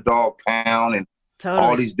Corrupt from the Dog Pound and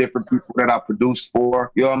all these different people that I produced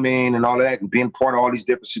for, you know what I mean? And all of that, and being part of all these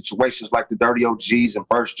different situations like the Dirty OGs and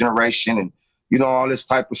First Generation and, you know, all this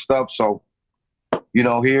type of stuff. So, you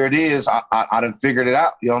know, here it is. I done figured it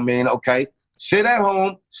out. You know what I mean? Okay, sit at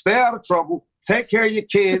home, stay out of trouble, take care of your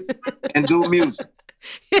kids, and do music.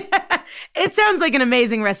 It sounds like an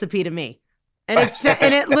amazing recipe to me. And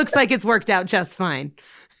it looks like it's worked out just fine.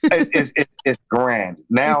 It's grand.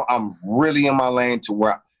 Now I'm really in my lane to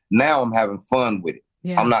where now I'm having fun with it.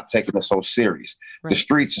 Yeah. I'm not taking it so serious. Right. The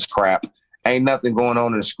streets is crap. Ain't nothing going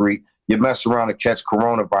on in the street. You mess around and catch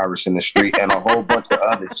coronavirus in the street and a whole bunch of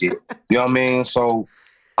other shit. You know what I mean? So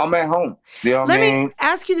I'm at home. You know what I mean? Let me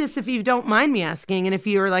ask you this if you don't mind me asking. And if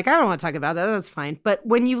you're like, I don't want to talk about that, that's fine. But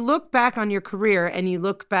when you look back on your career and you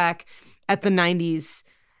look back at the 90s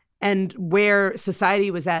and where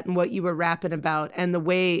society was at and what you were rapping about and the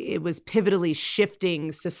way it was pivotally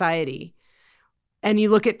shifting society, and you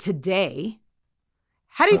look at today,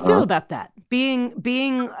 how do you feel about that? Being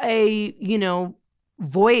a,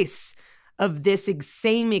 voice of this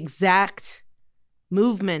same exact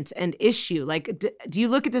movement and issue. Like, do you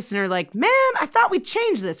look at this and are like, man, I thought we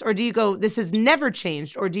changed this? Or do you go, this has never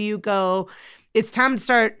changed? Or do you go, it's time to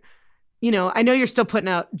start, I know you're still putting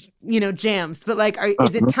out, jams, but like,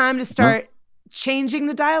 is it time to start changing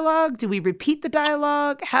the dialogue? Do we repeat the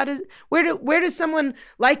dialogue? Where does someone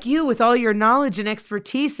like you with all your knowledge and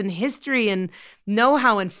expertise and history and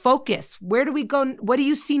know-how and focus, where do we go? What do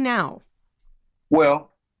you see now?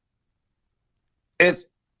 Well, it's,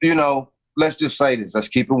 let's just say this. Let's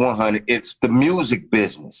keep it 100. It's the music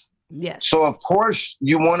business. Yes. So, of course,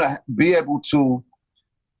 you want to be able to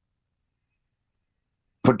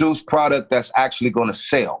produce product that's actually going to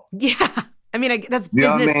sell. Yeah. I mean, that's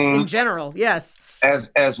business in general. Yes.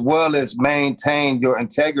 As well as maintain your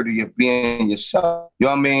integrity of being yourself. You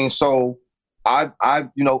know what I mean? So I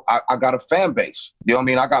got a fan base. You know what I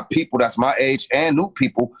mean? I got people that's my age and new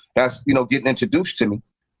people that's, getting introduced to me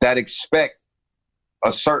that expect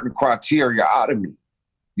a certain criteria out of me.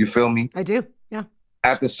 You feel me? I do. Yeah.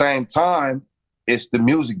 At the same time, it's the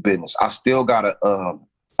music business. I still got to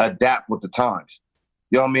adapt with the times.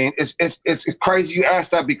 You know what I mean? It's crazy you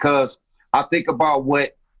ask that because I think about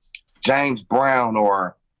what James Brown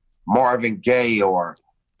or Marvin Gaye or,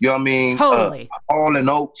 you know what I mean? Totally. Hall and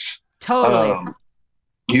Oates. Totally.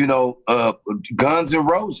 Guns N'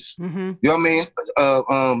 Roses. Mm-hmm. You know what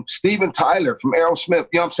I mean? Steven Tyler from Aerosmith.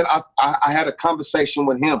 You know what I'm saying? I had a conversation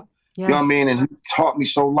with him. Yeah. You know what I mean? And he taught me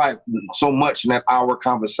so much in that hour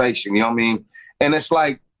conversation. You know what I mean? And it's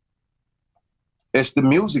like, it's the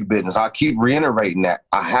music business. I keep reiterating that.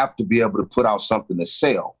 I have to be able to put out something to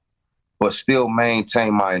sell, but still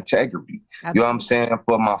maintain my integrity. Absolutely. You know what I'm saying?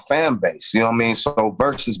 For my fan base. You know what I mean? So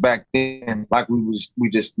versus back then, like we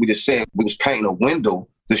just said, we was painting a window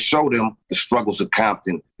to show them the struggles of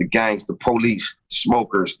Compton, the gangs, the police, the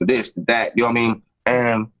smokers, the this, the that. You know what I mean?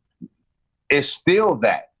 And it's still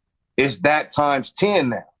that. It's that times 10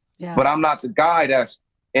 now. Yeah. But I'm not the guy that's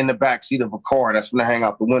in the backseat of a car that's going to hang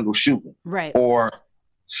out the window shooting. Right. Or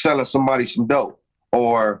selling somebody some dope.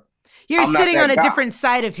 Or you're sitting on a different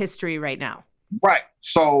side of history right now. Right.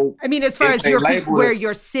 So I mean, as far as where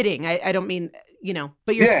you're sitting, I don't mean,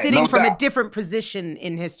 but you're sitting from a different position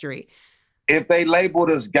in history. If they labeled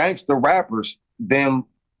us gangster rappers, then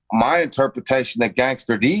my interpretation of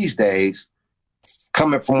gangster these days,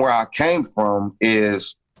 coming from where I came from,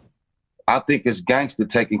 is I think it's gangster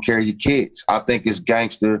taking care of your kids. I think it's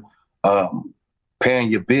gangster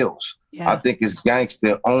paying your bills. Yeah. I think it's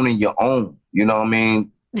gangster owning your own. You know what I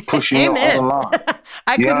mean? Pushing your own line.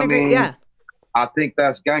 I couldn't agree. Yeah. I think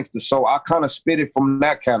that's gangster. So I kind of spit it from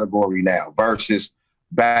that category now versus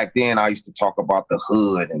back then I used to talk about the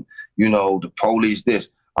hood and, the police this.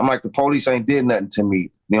 I'm like, the police ain't did nothing to me, you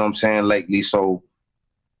know what I'm saying, lately. So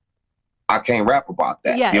I can't rap about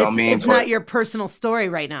that. Yeah, you know what I mean? It's not your personal story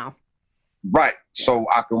right now. Right. So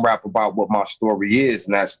I can rap about what my story is.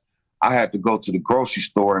 And that's, I had to go to the grocery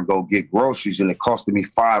store and go get groceries and it costed me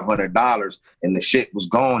 $500 and the shit was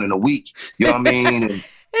gone in a week. You know what I mean? And,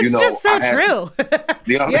 it's just so true.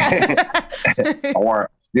 You know what I mean? Or,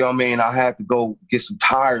 you know what I mean? I had to go get some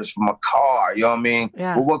tires for my car. You know what I mean?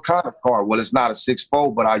 Yeah. Well, what kind of car? Well, it's not a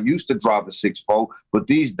 6'4", but I used to drive a 6'4", but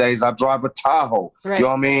these days I drive a Tahoe. Right. You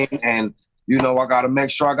know what I mean? And I got to make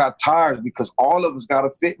sure I got tires because all of us got to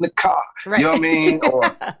fit in the car. Right. You know what I mean?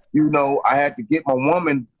 Or, I had to get my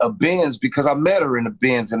woman a Benz because I met her in a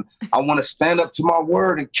Benz and I want to stand up to my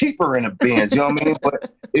word and keep her in a Benz. You know what I mean?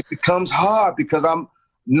 But it becomes hard because I'm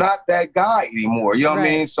not that guy anymore. You know what I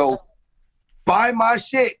mean? So buy my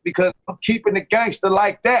shit because I'm keeping the gangster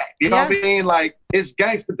like that. You know what I mean? Like, it's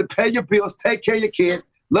gangster to pay your bills, take care of your kid,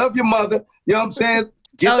 love your mother. You know what I'm saying?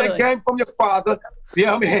 Get that game from your father. You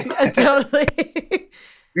know what I mean? Totally.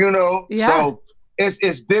 Yeah. So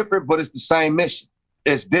it's different, but it's the same mission.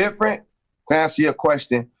 It's different, to answer your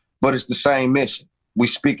question, but it's the same mission. We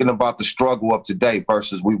speaking about the struggle of today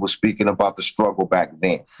versus we were speaking about the struggle back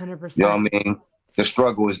then. 100%. You know what I mean? the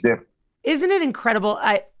struggle is different. Isn't it incredible?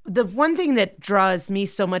 The one thing that draws me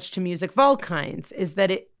so much to music of all kinds is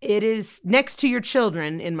that it is, next to your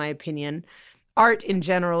children, in my opinion, art in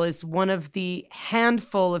general is one of the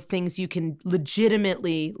handful of things you can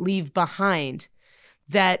legitimately leave behind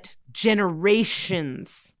that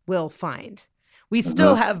generations will find. We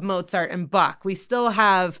still have Mozart and Bach. We still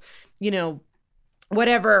have,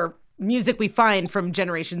 whatever music we find from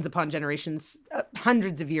generations upon generations,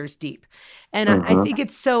 hundreds of years deep. And I think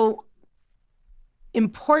it's so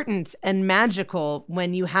important and magical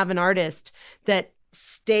when you have an artist that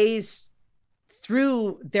stays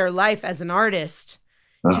through their life as an artist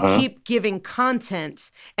to keep giving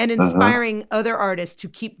content and inspiring other artists to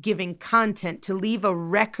keep giving content, to leave a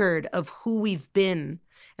record of who we've been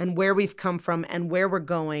and where we've come from and where we're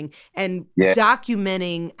going, and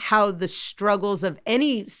documenting how the struggles of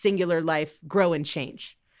any singular life grow and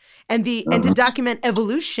change. And and to document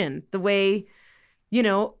evolution, the way,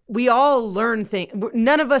 we all learn things.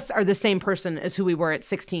 None of us are the same person as who we were at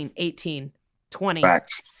 16, 18, 20.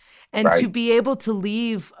 Facts. And to be able to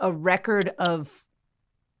leave a record of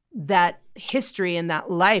that history and that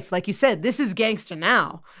life, like you said, this is gangster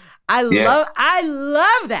now. I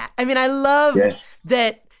love that. I mean, I love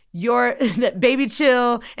that that Baby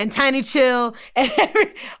Chill and Tiny Chill and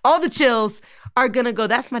all the Chills are gonna go,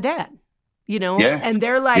 that's my dad. And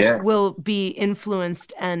their life will be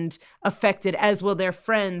influenced and affected, as will their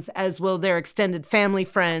friends, as will their extended family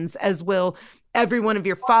friends, as will every one of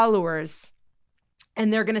your followers.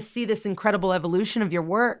 And they're going to see this incredible evolution of your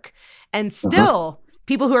work. And still,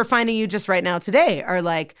 people who are finding you just right now today are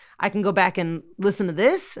like, I can go back and listen to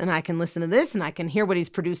this, and I can listen to this, and I can hear what he's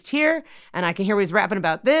produced here, and I can hear what he's rapping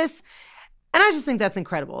about this. And I just think that's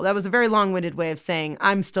incredible. That was a very long-winded way of saying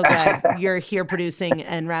I'm still glad you're here producing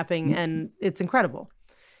and rapping, and it's incredible.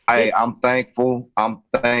 I'm thankful. I'm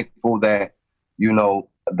thankful that,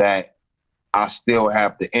 that I still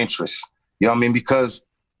have the interest. You know what I mean? Because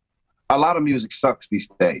a lot of music sucks these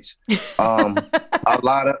days. A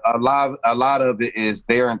lot of it is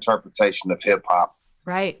their interpretation of hip hop.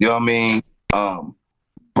 Right. You know what I mean?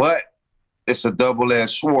 But it's a double-edged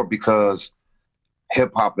sword because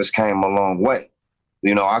hip hop has came a long way.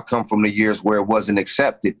 I come from the years where it wasn't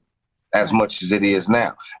accepted as much as it is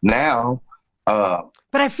now. Now,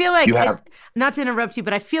 but I feel like, not to interrupt you,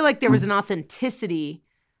 but I feel like there was an authenticity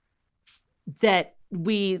that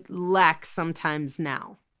we lack sometimes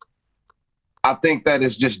now. I think that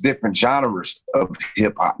it's just different genres of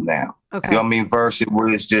hip hop now. Okay. You know what I mean? Versus where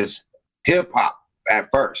it's just hip hop at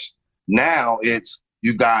first. Now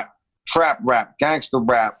you got trap rap, gangster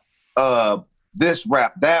rap, this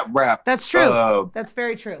rap, that rap. That's true. That's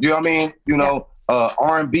very true. You know what I mean?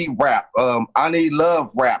 R&B rap. I need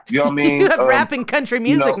love rap. You know what I mean? You have rap and country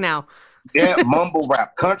music now. Mumble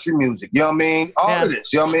rap, country music. You know what I mean? All of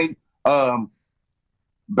this. You know what I mean?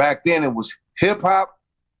 Back then it was hip hop,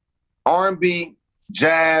 R&B,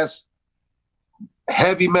 jazz,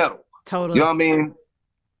 heavy metal. Totally. You know what I mean?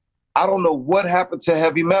 I don't know what happened to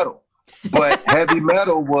heavy metal, but heavy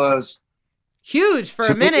metal was huge for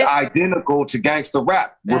a minute. Identical to gangster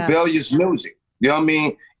rap, rebellious music. You know what I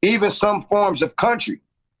mean? Even some forms of country,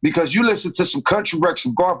 because you listen to some country records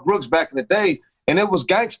from Garth Brooks back in the day, and it was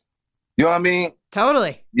gangster. You know what I mean?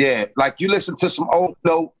 Totally. Yeah, like you listen to some old,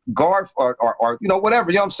 Garth or whatever. You know what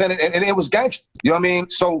I'm saying? And it was gangster. You know what I mean?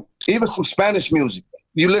 So even some Spanish music,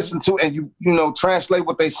 you listen to and you translate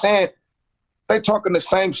what they saying. They talking the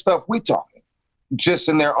same stuff we talking, just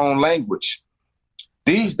in their own language.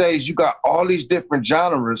 These days, you got all these different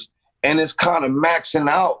genres, and it's kind of maxing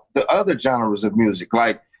out the other genres of music.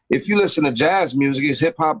 Like, if you listen to jazz music, it's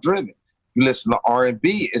hip-hop driven. You listen to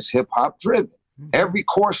R&B, it's hip-hop driven. Mm-hmm. Every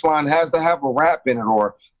chorus line has to have a rap in it,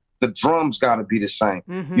 or the drums got to be the same.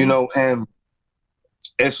 Mm-hmm. And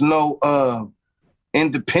it's no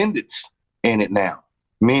independence in it now,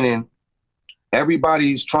 meaning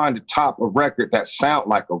everybody's trying to top a record that sound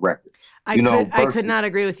like a record. I could not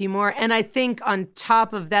agree with you more. And I think on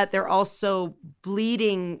top of that, they're also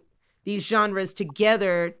bleeding these genres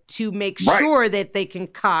together to make sure that they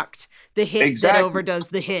concoct the hit that overdoes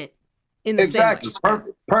the hit in the same way.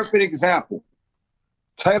 Perfect example.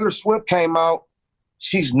 Taylor Swift came out.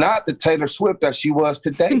 She's not the Taylor Swift that she was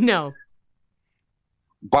today. No.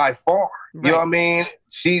 By far. Right. You know what I mean?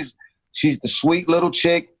 She's the sweet little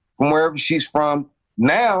chick from wherever she's from.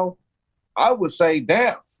 Now, I would say,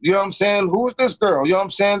 damn. You know what I'm saying? Who is this girl? You know what I'm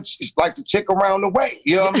saying? She's like the chick around the way.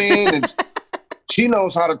 You know what I mean? And she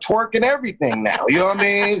knows how to twerk and everything now. You know what I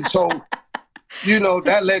mean? So,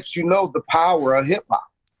 that lets you know the power of hip hop.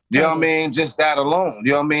 You know what I mean? Just that alone.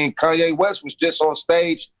 You know what I mean? Kanye West was just on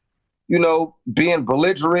stage, being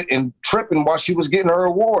belligerent and tripping while she was getting her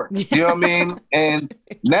award. You know what I mean? And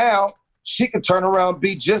now she can turn around and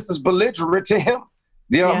be just as belligerent to him.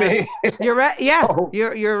 You know what I mean? You're right. Yeah, So,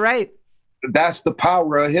 you're right. that's the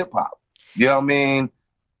power of hip hop. You know what I mean?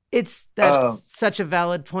 That's such a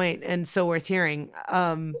valid point and so worth hearing.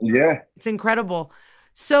 Yeah. It's incredible.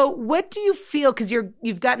 So what do you feel, because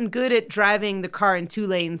you've gotten good at driving the car in 2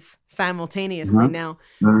 lanes simultaneously now.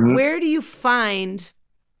 Where do you find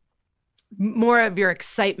more of your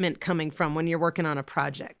excitement coming from when you're working on a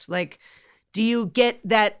project? Like, do you get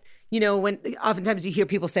that, when oftentimes you hear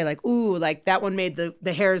people say like, ooh, like that one made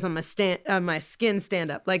the hairs on my skin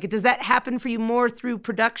stand up. Like, does that happen for you more through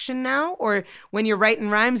production now, or when you're writing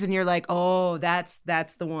rhymes and you're like, oh, that's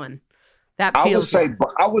the one that feels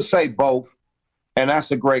I would say both. And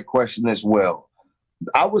that's a great question as well.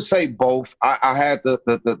 I would say both. I had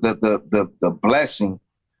the blessing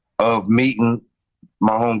of meeting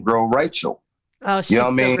my homegirl Rachel. Oh, she's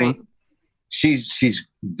so great. She's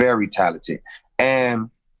very talented. And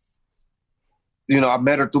I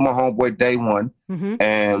met her through my homeboy Day One,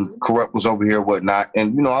 and Corrupt was over here, whatnot.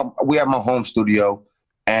 And we had my home studio,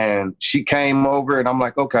 and she came over, and I'm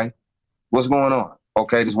like, okay, what's going on?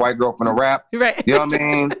 Okay, this white girl from the rap, right? You know what I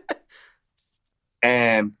mean?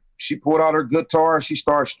 And she pulled out her guitar, she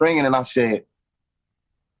started stringing, and I said,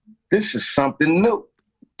 this is something new.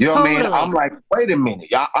 You know what I mean? I'm like, wait a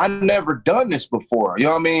minute, I never done this before. You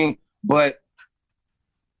know what I mean? But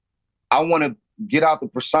I want to get out the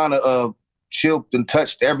persona of chilled and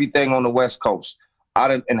touched everything on the West Coast,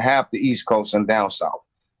 and half the East Coast and down South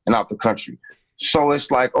and out the country. So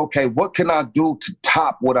it's like, okay, what can I do to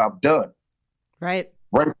top what I've done? Right.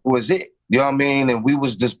 Right was it. You know what I mean? And we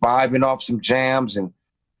was just vibing off some jams, and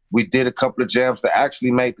we did a couple of jams that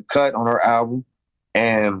actually made the cut on her album.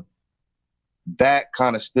 And that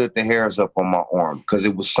kind of stood the hairs up on my arm because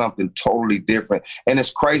it was something totally different. And it's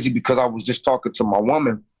crazy because I was just talking to my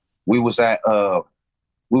woman. We was in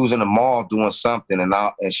the mall doing something,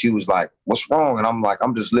 and she was like, what's wrong? And I'm like,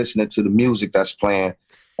 I'm just listening to the music that's playing.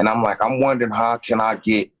 And I'm like, I'm wondering how can I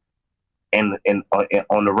get on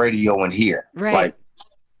the radio and hear? Right. Like,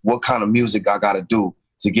 what kind of music I got to do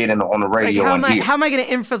to get on the radio and hear? How am I going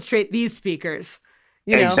to infiltrate these speakers?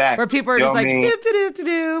 Exactly. Where people are just like,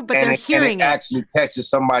 do, but they're hearing it. Actually catches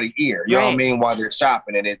somebody's ear. You know what I mean? While they're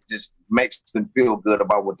shopping, and it just makes them feel good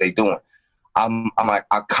about what they're doing. I'm like,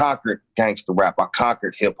 I conquered gangster rap. I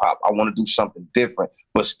conquered hip hop. I want to do something different,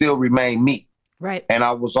 but still remain me. Right. And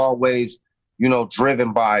I was always,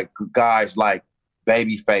 driven by guys like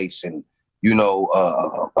Babyface and,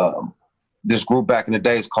 this group back in the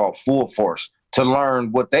days called Full Force, to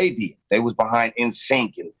learn what they did. They was behind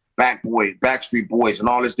NSYNC and Backstreet Boys and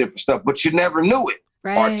all this different stuff, but you never knew it.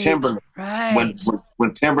 Right. Or Timberland. Right.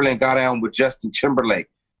 When Timberland got down with Justin Timberlake,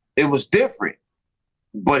 it was different,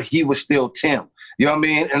 but he was still Tim. You know what I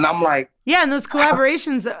mean? And I'm like... Yeah, and those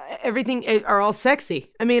collaborations, everything are all sexy.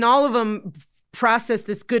 I mean, all of them process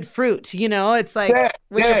this good fruit, It's like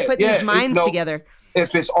when you put these minds together.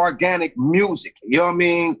 If it's organic music, you know what I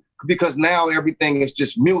mean? Because now everything is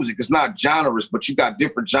just music. It's not genres, but you got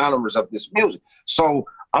different genres of this music. So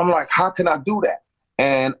I'm like, how can I do that?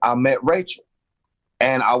 And I met Rachel,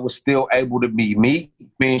 and I was still able to be me. I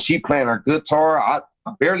mean, she playing her guitar. I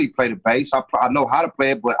barely play the bass. I know how to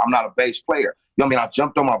play it, but I'm not a bass player. You know what I mean? I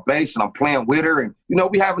jumped on my bass and I'm playing with her, and,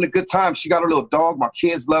 we having a good time. She got a little dog. My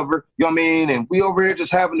kids love her. You know what I mean? And we over here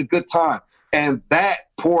just having a good time. And that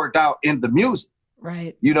poured out in the music.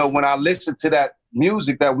 Right. When I listen to that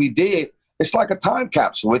music that we did, it's like a time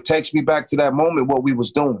capsule. It takes me back to that moment, what we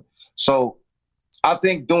was doing. So I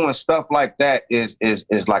think doing stuff like that is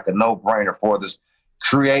like a no-brainer for this,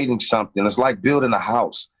 creating something. It's like building a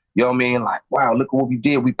house. You know what I mean? Like, wow, look at what we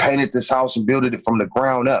did. We painted this house and built it from the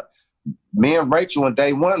ground up. Me and Rachel on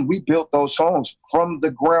Day One, we built those songs from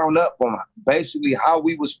the ground up on basically how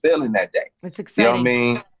we was feeling that day. It's exciting. You know what I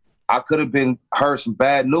mean? I could have heard some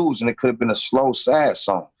bad news, and it could have been a slow, sad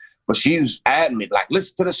song. But she was adamant, like,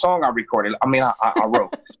 listen to the song I recorded. I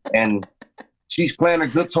wrote. And she's playing her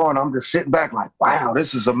guitar, and I'm just sitting back like, wow,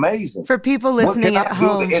 this is amazing. For people listening at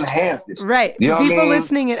home. What can I do to enhance this? Right. For people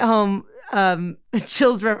listening at home,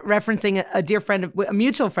 Chill's referencing a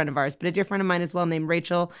mutual friend of ours, but a dear friend of mine as well, named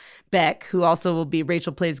Rachel Beck, who also will be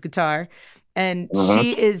Rachel Plays Guitar. And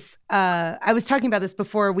she is, I was talking about this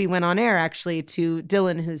before we went on air, actually, to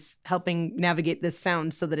Dylan, who's helping navigate this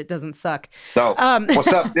sound so that it doesn't suck. So,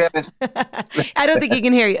 what's up, Dylan? I don't think he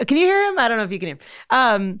can hear you. Can you hear him? I don't know if you can hear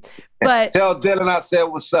him. But tell Dylan I said,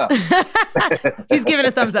 what's up? He's giving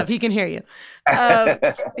a thumbs up. He can hear you.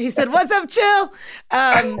 He said, what's up, Chill?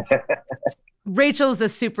 Rachel's a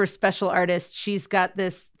super special artist. She's got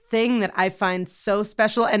this thing that I find so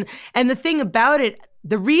special. And the thing about it,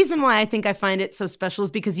 the reason why I think I find it so special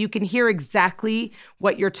is because you can hear exactly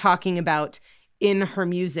what you're talking about in her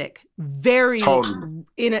music. Totally.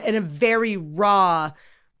 In a very raw,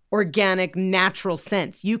 organic, natural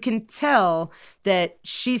sense. You can tell that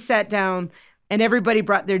she sat down and everybody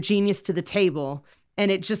brought their genius to the table, and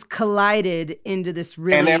it just collided into this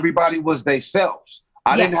really... And everybody was themselves.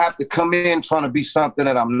 I didn't have to come in trying to be something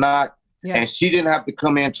that I'm not. Yeah. And she didn't have to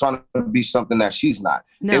come in trying to be something that she's not.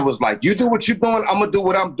 No. It was like, you do what you're doing, I'm going to do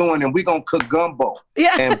what I'm doing, and we're going to cook gumbo.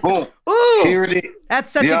 Yeah. And boom. Ooh, here it is.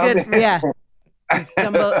 That's such a good... Yeah.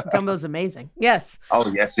 Gumbo's amazing. Yes. Oh,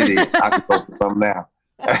 yes, it is. I can go for some now.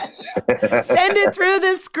 Send it through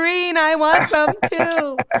the screen. I want some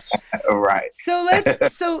too. Right.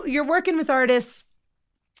 So you're working with artists.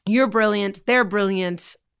 You're brilliant. They're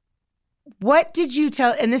brilliant. What did you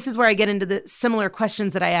tell? And this is where I get into the similar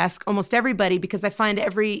questions that I ask almost everybody, because I find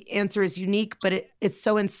every answer is unique, but it's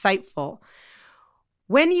so insightful.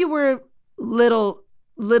 When you were little,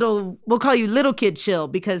 we'll call you little kid chill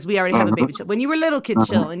because we already have a baby chill. When you were little kid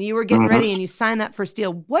chill and you were getting ready and you signed that first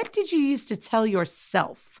deal, what did you used to tell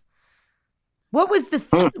yourself? What was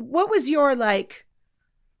what was your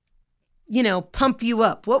pump you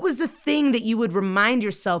up? What was the thing that you would remind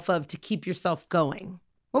yourself of to keep yourself going?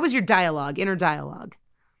 What was your inner dialogue?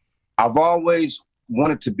 I've always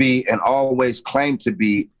wanted to be and always claimed to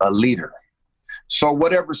be a leader. So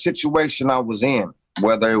whatever situation I was in,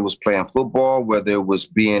 whether it was playing football, whether it was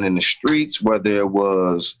being in the streets, whether it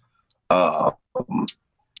was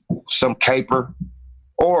some caper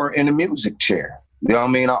or in a music chair. You know what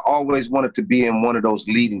I mean? I always wanted to be in one of those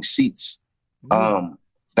leading seats.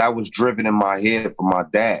 That was driven in my head from my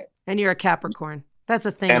dad. And you're a Capricorn. That's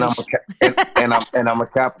a thing. And I'm a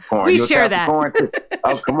Capricorn. We share Capricorn that.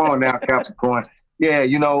 Oh, come on now, Capricorn. Yeah,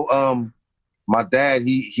 my dad,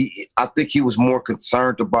 I think he was more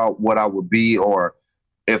concerned about what I would be or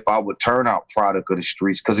if I would turn out product of the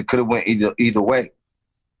streets, because it could have went either way.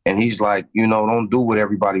 And he's like, don't do what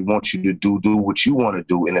everybody wants you to do. Do what you want to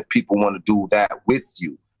do. And if people want to do that with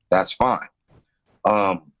you, that's fine.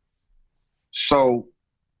 So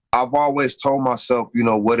I've always told myself,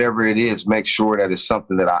 whatever it is, make sure that it's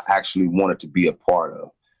something that I actually wanted to be a part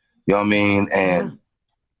of. You know what I mean? And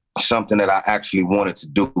something that I actually wanted to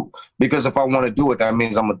do. Because if I want to do it, that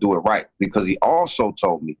means I'm going to do it right. Because he also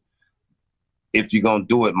told me, if you're going to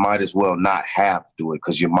do it, might as well not have to do it,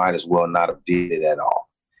 because you might as well not have did it at all.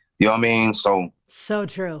 You know what I mean? So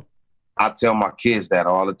true. I tell my kids that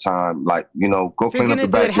all the time, go clean up the backyard. If you're going to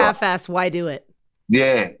do it half-assed, why do it?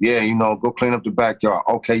 Yeah, go clean up the backyard.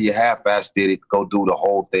 Okay, you half-assed did it, go do the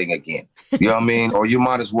whole thing again. You know what I mean? Or you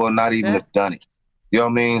might as well not even have done it. You know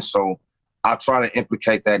what I mean? So I try to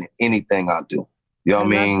implicate that in anything I do. You know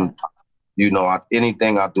what I mean?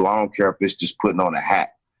 Anything I do, I don't care if it's just putting on a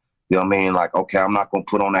hat. You know what I mean? Like, okay, I'm not going to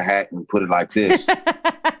put on a hat and put it like this.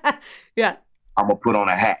 Yeah. I'm going to put on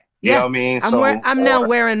a hat. You know what I mean? I'm now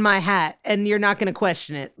wearing my hat, and you're not going to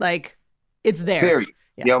question it. Like, it's there. Period.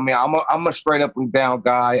 Yeah. You know what I mean? I'm a straight up and down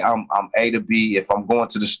guy. I'm A to B. If I'm going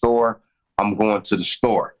to the store, I'm going to the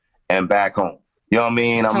store and back home. You know what I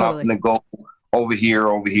mean? I'm not going to go over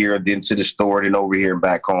here, then to the store, then over here and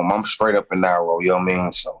back home. I'm straight up and narrow. You know what I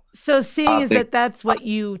mean? So seeing that's what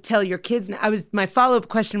you tell your kids now. My follow-up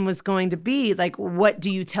question was going to be like, what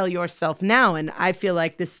do you tell yourself now? And I feel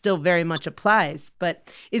like this still very much applies. But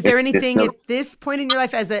is there anything at this point in your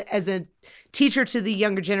life as a teacher to the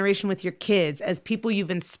younger generation with your kids, as people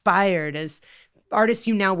you've inspired, as artists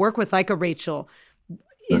you now work with, like a Rachel,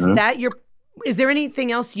 is there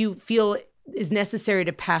anything else you feel is necessary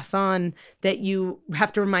to pass on that you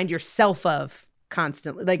have to remind yourself of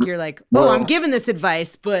constantly? Like you're like, I'm giving this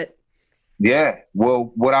advice, but. Yeah.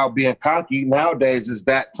 Well, without being cocky nowadays is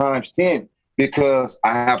that times 10, because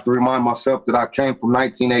I have to remind myself that I came from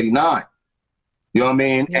 1989. You know what I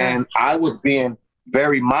mean? Yeah. And I was being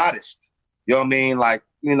very modest. You know what I mean? Like,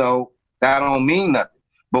 that don't mean nothing.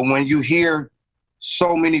 But when you hear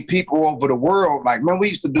so many people over the world, like, man, we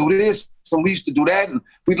used to do this and we used to do that and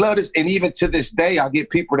we love this. And even to this day, I get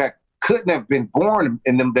people that couldn't have been born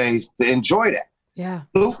in them days to enjoy that. Yeah.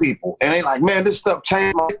 New people. And they like, man, this stuff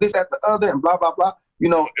changed, like this, that, the other, and blah, blah, blah.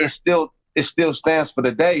 It still stands for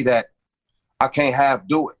the day that I can't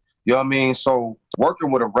do it. You know what I mean? So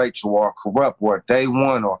working with a Rachel or a Corrupt or a Day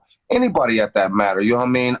One or anybody at that matter, you know what I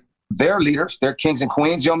mean? They're leaders, they're kings and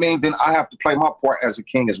queens, you know what I mean? Then I have to play my part as a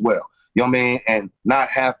king as well, you know what I mean? And not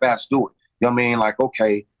half-ass do it. You know what I mean? Like,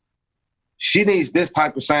 okay, she needs this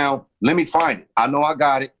type of sound, let me find it. I know I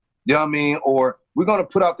got it, you know what I mean? Or we're going to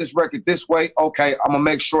put out this record this way, okay, I'm going to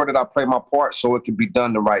make sure that I play my part so it can be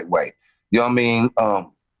done the right way. You know what I mean?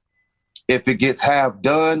 if it gets half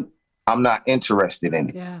done, I'm not interested in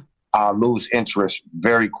it. Yeah. I'll lose interest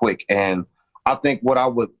very quick. And I think what I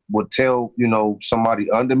would tell, somebody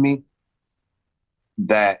under me,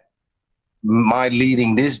 that my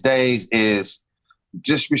leading these days is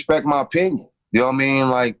just respect my opinion. You know what I mean?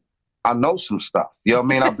 Like, I know some stuff. You know what I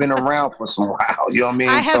mean? I've been around for some while. You know what I mean?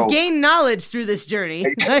 I have gained knowledge through this journey.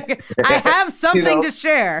 I have something to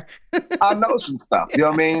share. I know some stuff. You know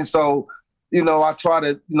what I mean? So, I try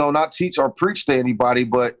to, not teach or preach to anybody,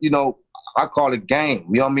 but, I call it game.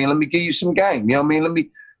 You know what I mean? Let me give you some game. You know what I mean?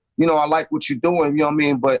 I like what you're doing. You know what I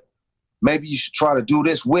mean? But maybe you should try to do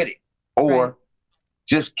this with it. Or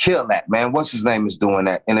just kill that, man. What's his name is doing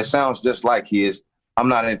that? And it sounds just like he is. I'm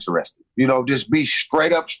not interested. Just be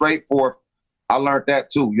straight up, straight forth. I learned that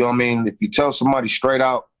too. You know what I mean? If you tell somebody straight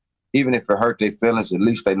out, even if it hurt their feelings, at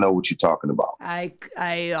least they know what you're talking about.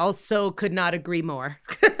 I also could not agree more.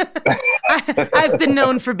 I've been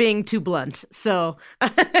known for being too blunt, so.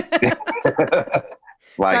 At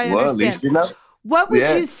least you know. What would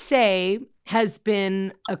you say has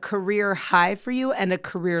been a career high for you and a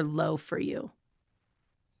career low for you?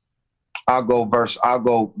 I'll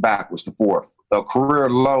go backwards to fourth. A career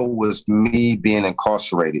low was me being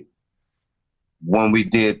incarcerated when we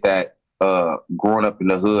did that Growing Up in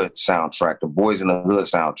the Hood soundtrack, the Boys in the Hood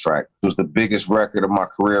soundtrack. It was the biggest record of my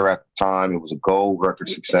career at the time. It was a gold record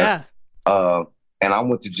success. Yeah. And I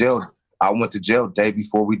went to jail. I went to jail day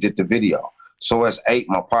before we did the video. So as 8,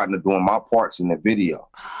 my partner doing my parts in the video.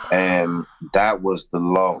 And that was the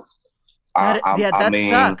low. That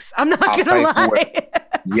sucks. I'm not going to lie.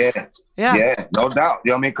 Yeah, no doubt.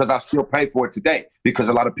 You know what I mean? Because I still pay for it today because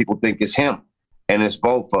a lot of people think it's him and it's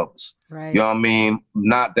both of us. Right. You know what I mean?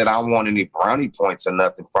 Not that I want any brownie points or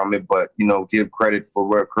nothing from it, but, give credit for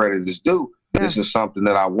where credit is due. Yeah. This is something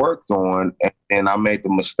that I worked on and I made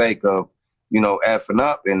the mistake of, effing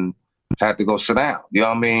up and had to go sit down. You know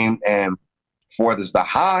what I mean? And for this, the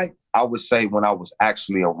high, I would say when I was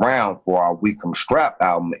actually around for our We Come Strapped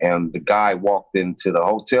album and the guy walked into the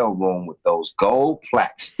hotel room with those gold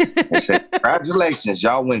plaques and said, congratulations,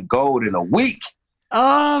 y'all went gold in a week.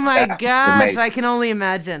 Oh my gosh, I can only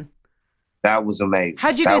imagine. That was amazing.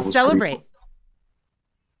 How'd you guys celebrate?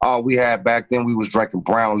 We had back then, we was drinking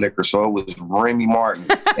brown liquor, so it was Remy Martin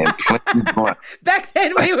and plenty blunts. Back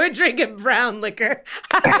then, we were drinking brown liquor.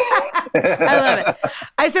 I love it.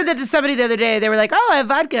 I said that to somebody the other day. They were like, "Oh, I have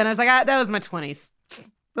vodka," and I was like, "That was my 20s.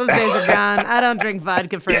 Those days are gone. I don't drink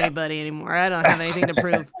vodka for anybody anymore. I don't have anything to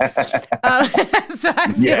prove." So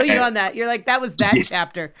I feel you on that. You're like, that was that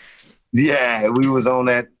chapter. Yeah, we was on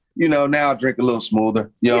that. Now I drink a little smoother.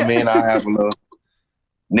 You know what I mean? I have a little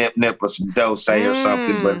nip or some dose or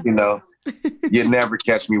something, but you never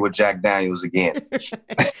catch me with Jack Daniels again.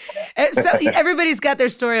 So everybody's got their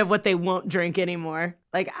story of what they won't drink anymore.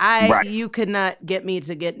 Like you could not get me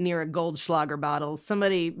to get near a Goldschlager bottle.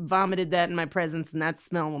 Somebody vomited that in my presence, and that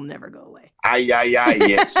smell will never go away.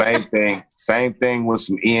 Yeah. Same thing with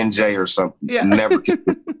some E&J or something. Yeah. Never.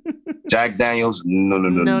 Jack Daniels,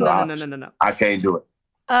 no. I can't do it.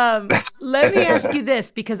 Let me ask you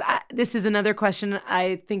this, because this is another question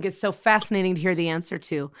I think is so fascinating to hear the answer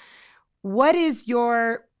to. What is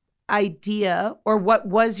your idea, or what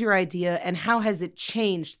was your idea, and how has it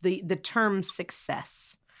changed the term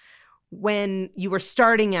success when you were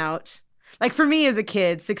starting out? Like for me as a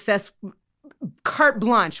kid, success, carte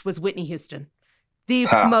blanche, was Whitney Houston. The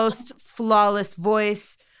most flawless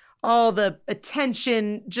voice, all the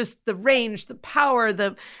attention, just the range, the power,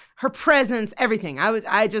 her presence, everything.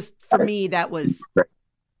 For me, that was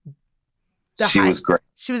she was great.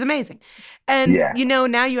 She was amazing. And,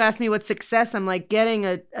 now you ask me what's success. I'm like getting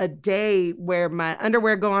a day where my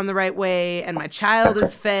underwear go on the right way and my child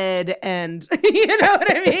is fed. And you know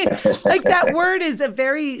what I mean? Like that word is a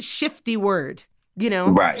very shifty word,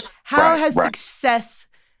 Right. How has success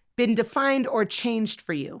been defined or changed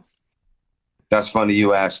for you? That's funny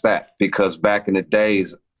you asked that, because back in the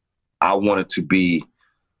days, I wanted to be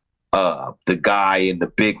the guy in the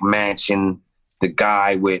big mansion, the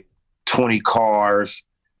guy with 20 cars,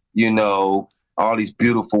 all these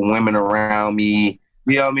beautiful women around me.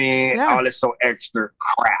 You know what I mean? Yeah. All this so extra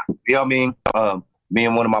crap. You know what I mean? Me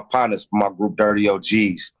and one of my partners from my group, Dirty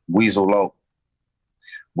OGs, Weasel Low,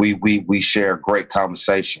 we share a great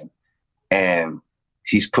conversation. And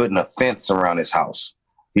he's putting a fence around his house.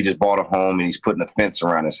 He just bought a home and he's putting a fence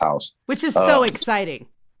around his house. Which is so exciting.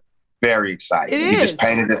 Very exciting. He just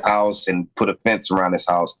painted his house and put a fence around his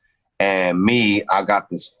house. And me, I got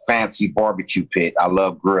this fancy barbecue pit. I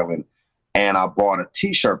love grilling. And I bought a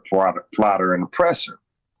T-shirt plotter and a presser.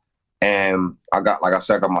 And I got, like I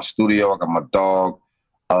said, I got my studio. I got my dog.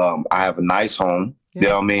 I have a nice home. You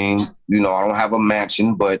know what I mean? You know, I don't have a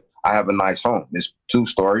mansion, but I have a nice home. It's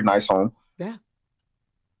 2-story, nice home. Yeah.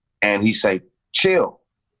 And he say, chill.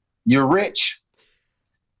 You're rich.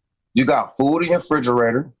 You got food in your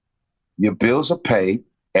refrigerator. Your bills are paid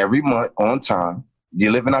every month on time.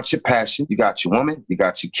 You're living out your passion. You got your woman. You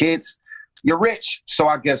got your kids. You're rich. So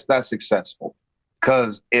I guess that's successful.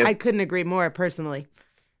 Because I couldn't agree more personally.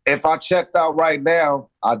 If I checked out right now,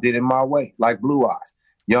 I did it my way, like Blue Eyes.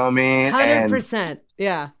 You know what I mean? 100%.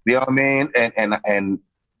 Yeah. You know what I mean? And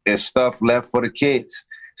it's stuff left for the kids.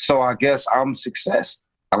 So I guess I'm successful.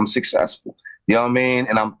 You know what I mean?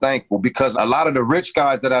 And I'm thankful because a lot of the rich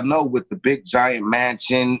guys that I know with the big giant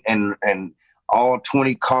mansion and all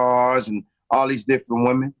 20 cars and all these different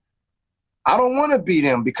women, I don't want to be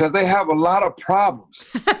them because they have a lot of problems.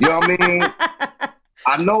 You know what I mean?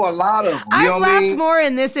 I know a lot of them. You know I've what I laughed mean? more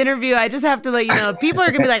in this interview. I just have to let you know. People are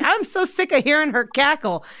going to be like, I'm so sick of hearing her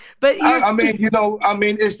cackle. But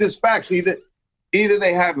it's just facts. Either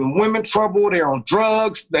they having women trouble, they're on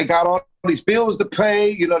drugs, they got all these bills to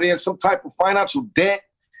pay, you know, they're in some type of financial debt,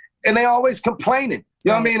 and they always complaining.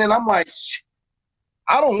 You know what I mean? And I'm like,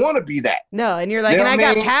 I don't want to be that. No, and you're like, and I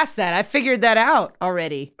got past that. I figured that out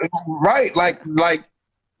already. Right. Like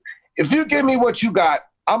if you give me what you got,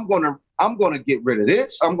 I'm gonna get rid of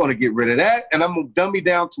this. I'm gonna get rid of that, and I'm gonna dumb me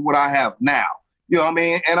down to what I have now. You know what I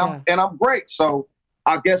mean? And I'm great. So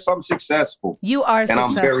I guess I'm successful. You are successful.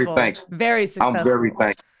 And I'm very thankful. Very successful. I'm very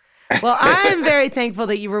thankful. Well, I'm very thankful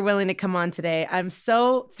that you were willing to come on today. I'm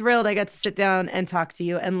so thrilled I got to sit down and talk to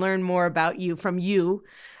you and learn more about you from you.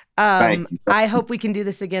 Thank you. I hope we can do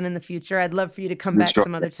this again in the future. I'd love for you to come back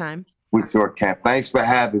some other time. We sure can. Thanks for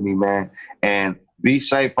having me, man. And be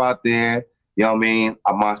safe out there. You know what I mean?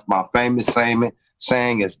 My famous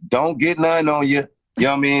saying is, don't get none on you. You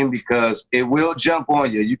know what I mean? Because it will jump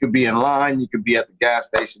on you. You could be in line. You could be at the gas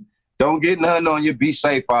station. Don't get none on you. Be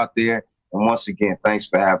safe out there. And once again, thanks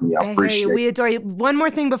for having me. I appreciate it. We adore you. One more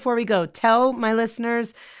thing before we go. Tell my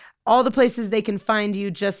listeners all the places they can find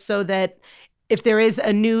you, just so that if there is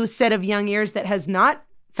a new set of young ears that has not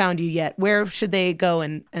found you yet, where should they go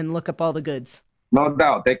and look up all the goods? No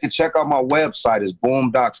doubt. They can check out my website. It's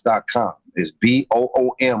boomdocs.com. It's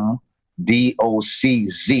BOOMDOCZ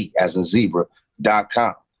as in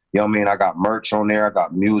zebra.com. You know what I mean? I got merch on there. I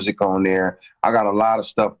got music on there. I got a lot of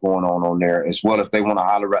stuff going on there as well. If they want to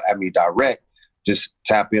holler at me direct, just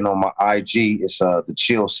tap in on my IG. It's the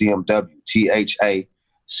Chill CMW, THACHILL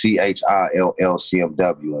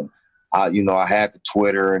CMW. And I had the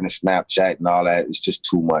Twitter and the Snapchat and all that. It's just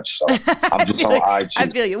too much. So I'm just on IG. I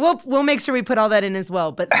feel you. We'll make sure we put all that in as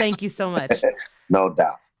well. But thank you so much. No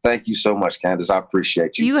doubt. Thank you so much, Candace. I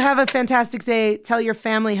appreciate you. You have a fantastic day. Tell your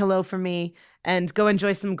family hello from me. And go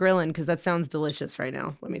enjoy some grilling, because that sounds delicious right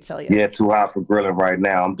now. Let me tell you. Yeah, too hot for grilling right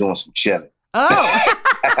now. I'm doing some chilling. Oh,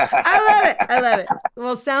 I love it.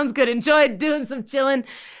 Well, sounds good. Enjoy doing some chilling.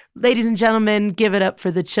 Ladies and gentlemen, give it up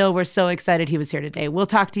for the Chill. We're so excited he was here today. We'll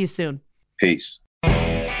talk to you soon. Peace.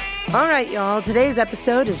 All right, y'all. Today's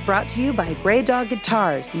episode is brought to you by Grey Dog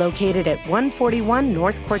Guitars, located at 141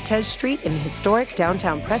 North Cortez Street in historic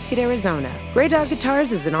downtown Prescott, Arizona. Grey Dog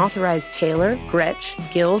Guitars is an authorized tailor, Gretsch,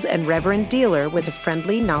 Guild, and Reverend dealer with a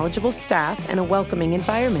friendly, knowledgeable staff and a welcoming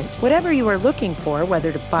environment. Whatever you are looking for,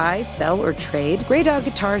 whether to buy, sell, or trade, Grey Dog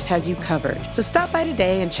Guitars has you covered. So stop by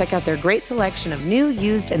today and check out their great selection of new,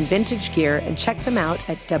 used, and vintage gear, and check them out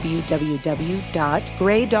at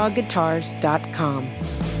www.greydogguitars.com.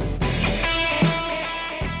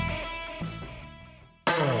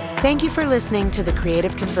 Thank you for listening to The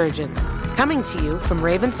Creative Convergence, coming to you from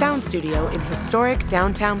Raven Sound Studio in historic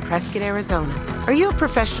downtown Prescott, Arizona. Are you a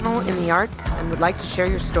professional in the arts and would like to share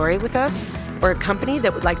your story with us, or a company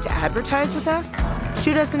that would like to advertise with us?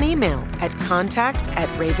 Shoot us an email at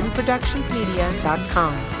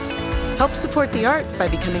contact@ravenproductionsmedia.com. Help support the arts by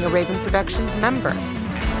becoming a Raven Productions member.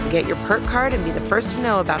 To get your perk card and be the first to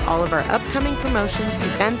know about all of our upcoming promotions,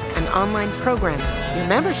 events, and online programming, your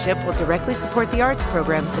membership will directly support the arts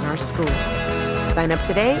programs in our schools. Sign up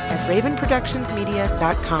today at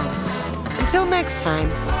ravenproductionsmedia.com. Until next time,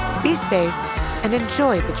 be safe and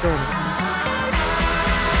enjoy the journey.